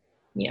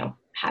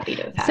 happy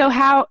to have had. So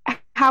how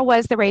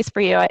was the race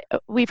for you?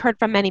 We've heard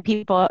from many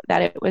people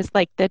that it was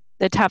like the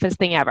toughest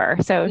thing ever.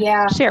 So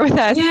share with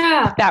us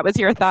if that was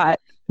your thought.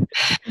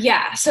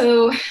 Yeah.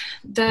 So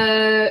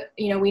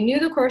we knew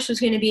the course was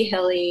going to be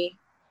hilly.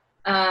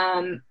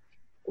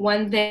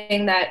 One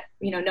thing that,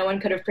 no one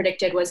could have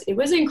predicted was it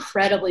was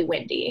incredibly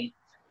windy.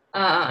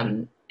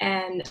 And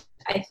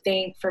I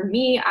think for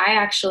me, I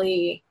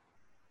actually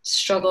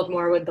struggled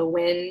more with the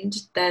wind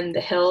than the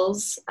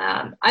hills.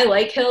 I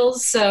like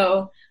hills.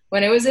 So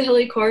when it was a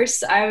hilly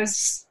course, I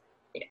was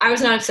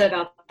not upset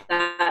about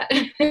that.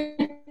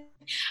 I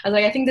was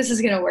like, I think this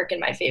is going to work in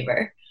my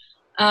favor.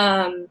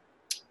 So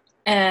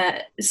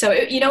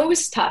it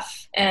was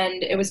tough,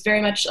 and it was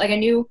very much like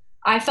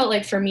I felt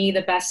like for me,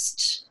 the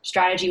best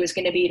strategy was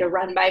going to be to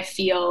run by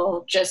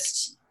feel.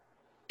 Just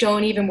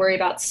don't even worry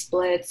about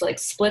splits. Like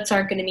splits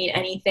aren't going to mean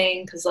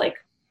anything because like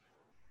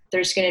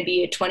there's going to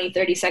be a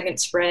 20-30 second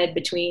spread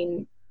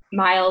between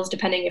miles,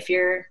 depending if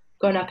you're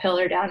going uphill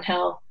or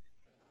downhill.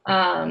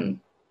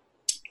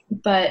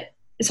 But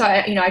so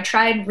I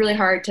tried really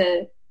hard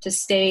to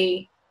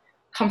stay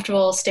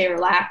comfortable, stay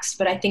relaxed,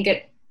 but I think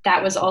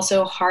that was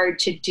also hard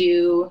to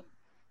do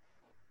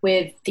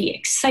with the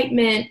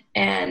excitement,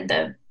 and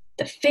the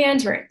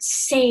fans were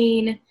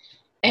insane,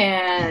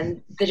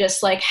 and the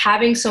just like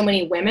having so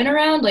many women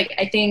around. Like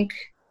I think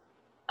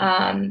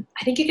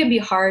it can be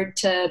hard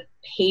to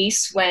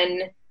pace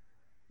when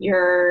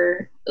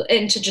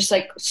and to just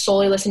like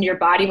solely listen to your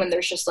body when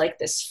there's just like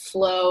this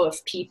flow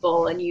of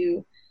people, and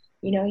you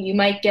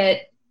might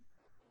get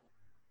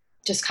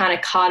just kind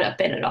of caught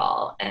up in it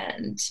all.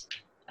 And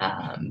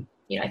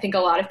I think a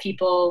lot of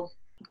people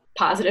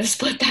positive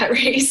split that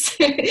race,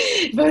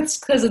 both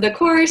because of the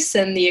course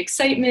and the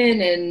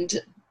excitement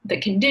and the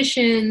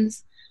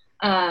conditions.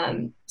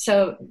 So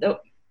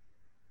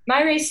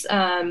my race,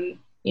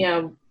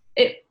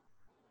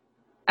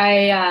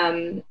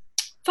 I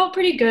felt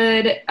pretty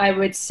good, I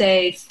would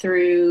say,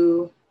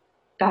 through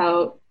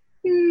about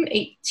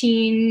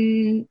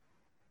 18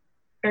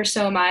 or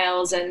so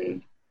miles.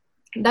 And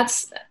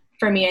that's,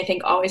 for me, I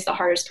think always the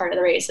hardest part of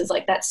the race is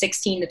like that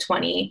 16 to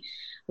 20,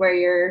 where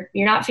you're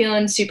not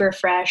feeling super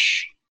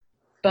fresh,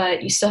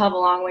 but you still have a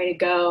long way to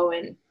go.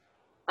 And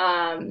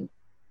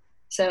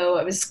so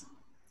I was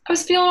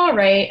feeling all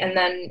right, and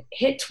then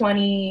hit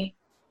 20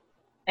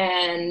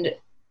 and,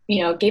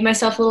 gave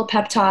myself a little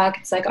pep talk.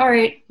 It's like, all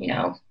right,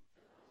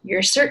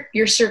 you're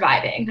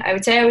surviving. I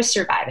would say I was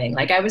surviving.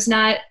 Like I was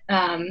not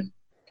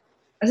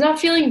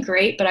feeling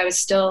great, but I was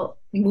still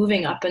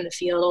moving up in the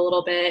field a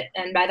little bit.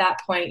 And by that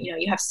point,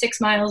 you have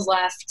 6 miles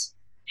left.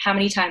 How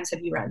many times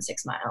have you run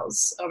 6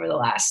 miles over the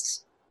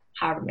last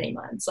however many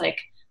months? Like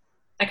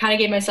I kind of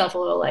gave myself a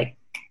little like,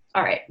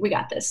 all right, we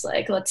got this.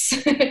 Like, let's,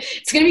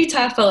 it's going to be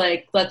tough, but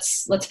like,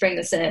 let's bring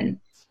this in.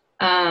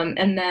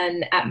 And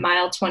then at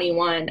mile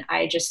 21,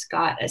 I just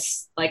got a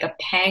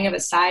pang of a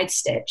side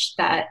stitch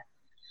that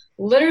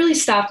literally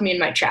stopped me in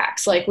my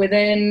tracks. Like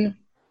within,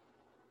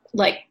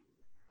 like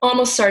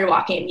almost started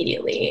walking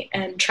immediately,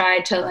 and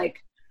tried to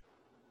like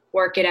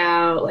work it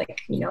out,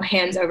 like,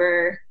 hands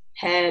over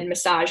head,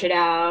 massage it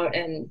out,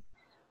 and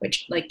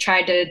which like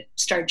tried to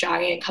start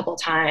jogging a couple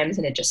times,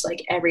 and it just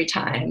like every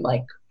time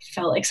like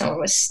felt like someone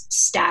was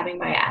stabbing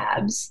my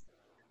abs.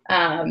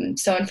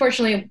 So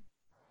unfortunately,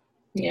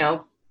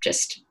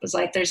 just was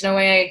like, there's no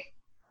way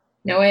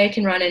I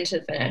can run into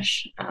the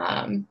finish.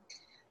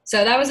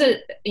 So that was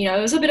it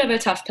was a bit of a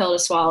tough pill to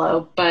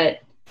swallow, but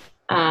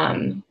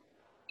I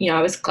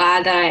was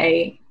glad that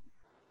I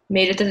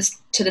made it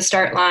to the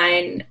start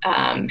line,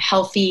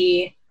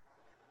 healthy,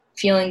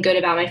 feeling good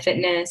about my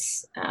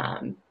fitness,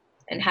 and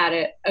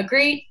had a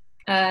great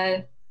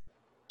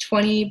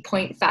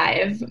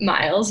 20.5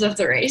 miles of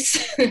the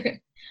race.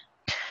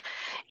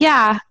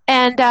 Yeah.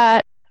 And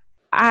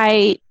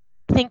I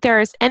think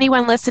there's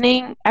anyone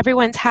listening,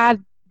 everyone's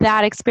had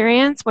that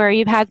experience where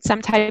you've had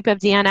some type of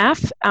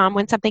DNF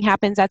when something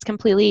happens that's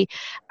completely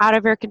out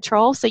of your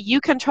control. So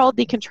you controlled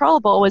the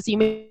controllable was you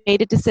made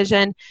a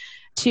decision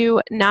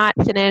to not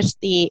finish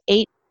the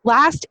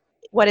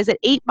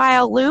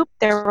 8-mile loop.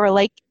 There were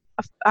like,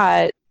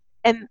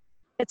 and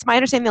it's my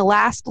understanding the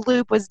last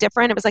loop was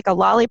different. It was like a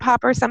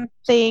lollipop or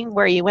something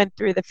where you went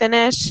through the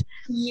finish.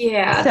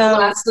 Yeah, the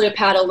last loop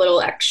had a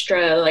little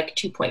extra, like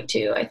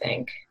 2.2, I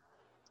think.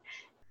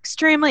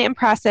 Extremely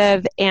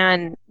impressive,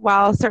 and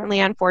while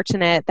certainly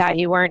unfortunate that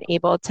you weren't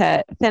able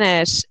to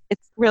finish, it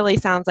really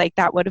sounds like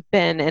that would have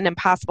been an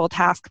impossible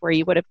task where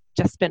you would have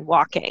just been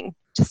walking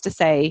just to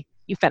say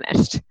you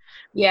finished.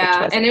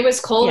 Yeah, and it was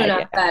cold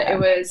enough that it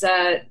was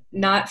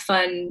not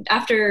fun.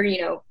 After,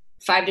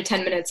 5 to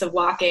 10 minutes of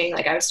walking,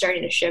 like I was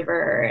starting to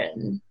shiver.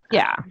 And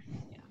yeah.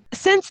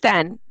 Since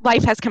then,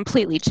 life has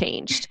completely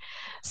changed.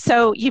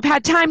 So you've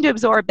had time to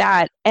absorb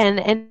that,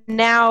 and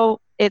now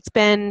it's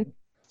been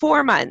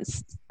 4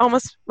 months,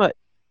 almost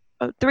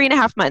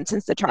 3.5 months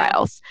since the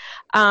trials.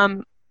 How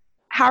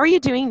are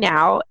you doing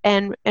now,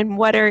 and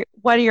what are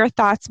your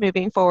thoughts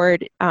moving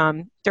forward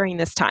during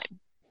this time?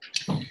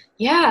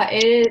 Yeah,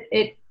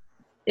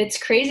 it's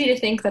crazy to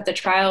think that the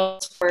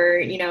trials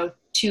were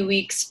 2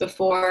 weeks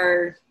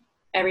before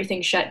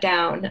everything shut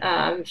down.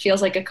 It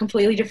feels like a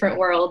completely different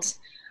world. So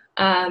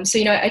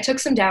I took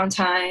some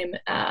downtime.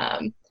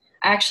 I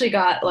actually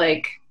got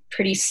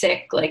pretty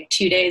sick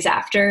 2 days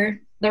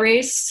after the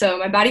race, so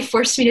my body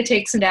forced me to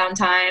take some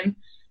downtime,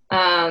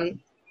 and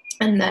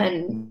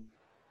then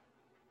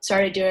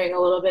started doing a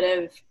little bit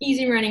of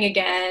easy running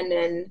again,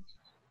 and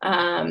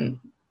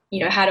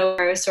had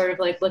I was sort of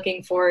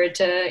looking forward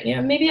to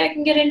maybe I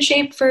can get in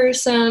shape for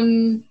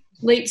some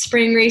late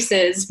spring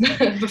races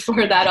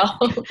before that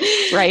all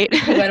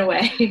went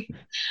away.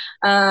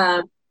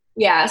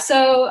 Yeah,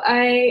 so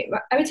I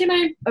would say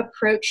my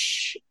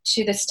approach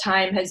to this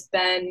time has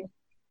been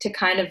to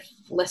kind of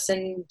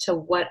listen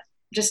to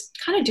just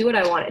kind of do what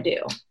I want to do.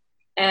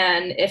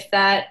 And if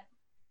that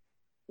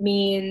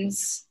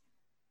means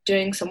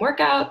doing some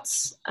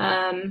workouts,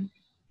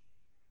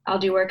 I'll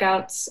do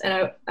workouts,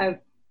 and I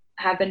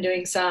have been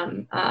doing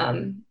some.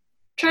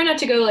 Try not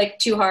to go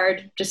too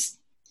hard, just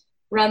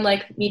run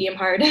medium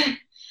hard.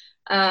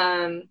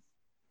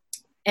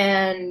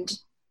 And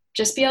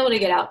just be able to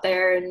get out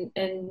there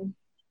and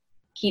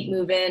keep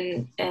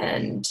moving,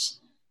 and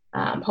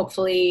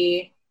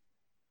hopefully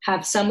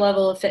have some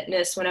level of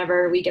fitness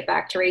whenever we get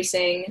back to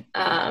racing,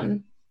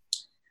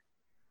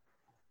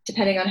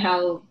 depending on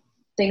how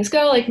things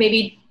go,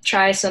 maybe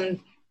try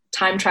some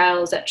time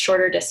trials at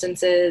shorter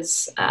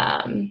distances.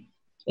 I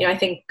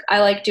think I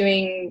like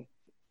doing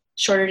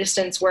shorter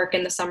distance work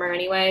in the summer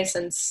anyway,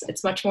 since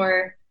it's much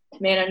more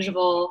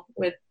manageable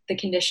with the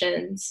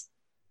conditions.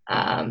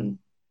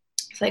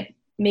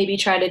 Maybe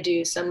try to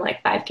do some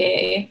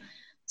 5K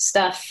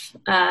stuff,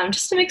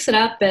 just to mix it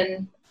up,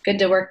 and good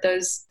to work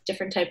those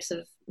different types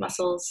of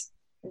muscles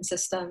and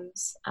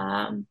systems.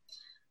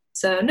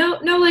 So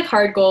no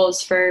hard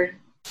goals for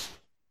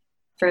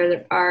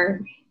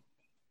our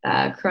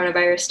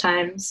coronavirus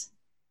times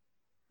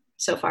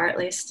so far, at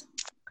least.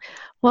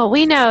 Well,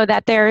 we know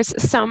that there's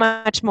so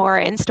much more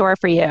in store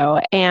for you,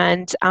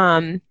 and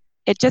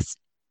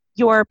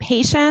your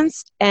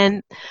patience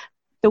and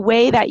the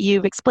way that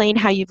you've explained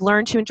how you've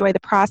learned to enjoy the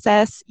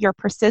process, your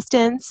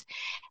persistence,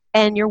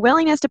 and your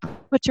willingness to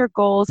put your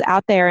goals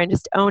out there and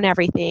just own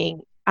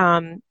everything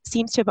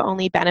seems to have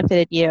only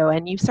benefited you.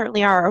 And you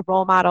certainly are a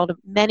role model to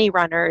many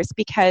runners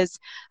because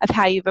of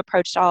how you've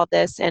approached all of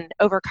this and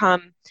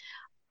overcome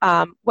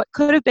what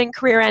could have been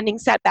career-ending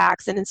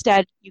setbacks, and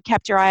instead you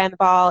kept your eye on the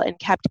ball and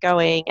kept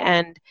going.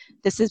 And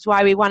this is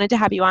why we wanted to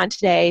have you on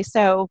today.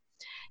 So,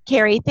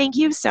 Carrie, thank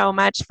you so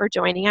much for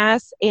joining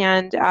us,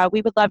 and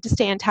we would love to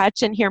stay in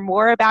touch and hear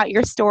more about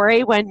your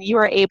story when you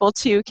are able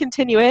to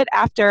continue it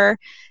after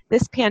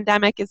this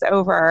pandemic is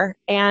over.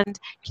 And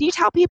can you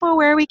tell people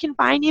where we can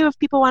find you if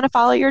people want to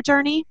follow your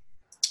journey?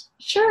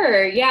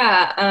 Sure,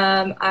 yeah.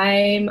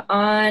 I'm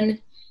on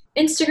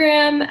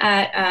Instagram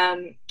at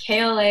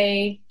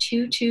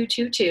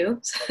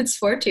KLA2222, so it's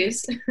 4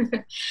 2s.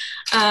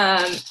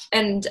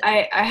 And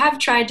I have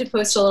tried to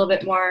post a little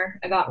bit more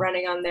about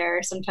running on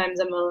there. Sometimes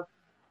I'm a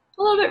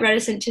little bit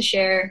reticent to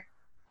share,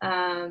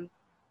 and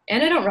I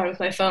don't run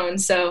with my phone,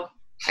 so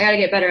I gotta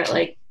get better at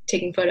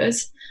taking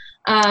photos.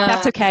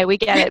 That's okay, we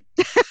get it.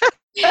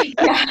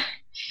 Yeah,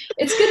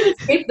 it's good to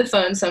escape the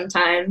phone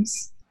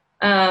sometimes.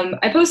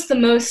 I post the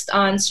most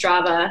on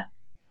Strava,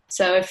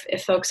 so if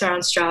folks are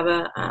on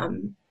Strava,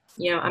 I'm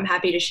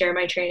happy to share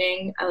my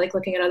training. I like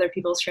looking at other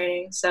people's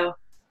training, so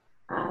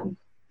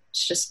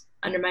it's just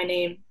under my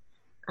name.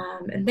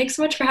 And thanks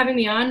so much for having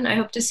me on. I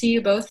hope to see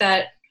you both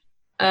at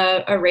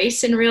a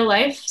race in real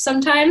life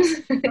sometime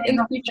in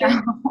the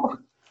future.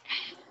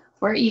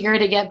 We're eager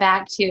to get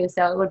back to,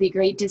 so it would be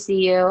great to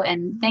see you.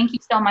 And thank you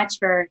so much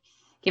for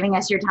giving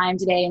us your time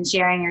today and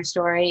sharing your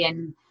story.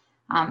 And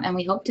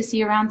we hope to see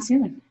you around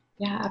soon.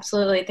 Yeah,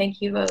 absolutely. Thank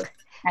you both. All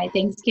right,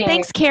 thanks, Carrie.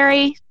 Thanks,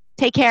 Carrie.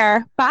 Take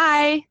care.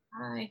 Bye.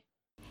 Bye.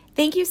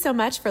 Thank you so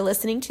much for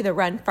listening to the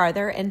Run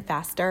Farther and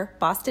Faster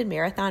Boston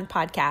Marathon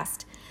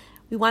podcast.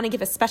 We want to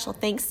give a special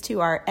thanks to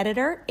our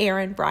editor,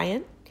 Aaron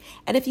Bryant.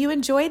 And if you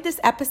enjoyed this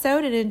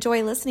episode and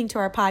enjoy listening to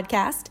our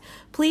podcast,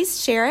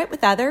 please share it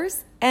with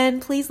others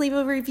and please leave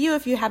a review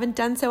if you haven't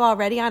done so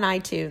already on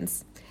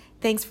iTunes.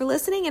 Thanks for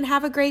listening and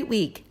have a great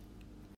week.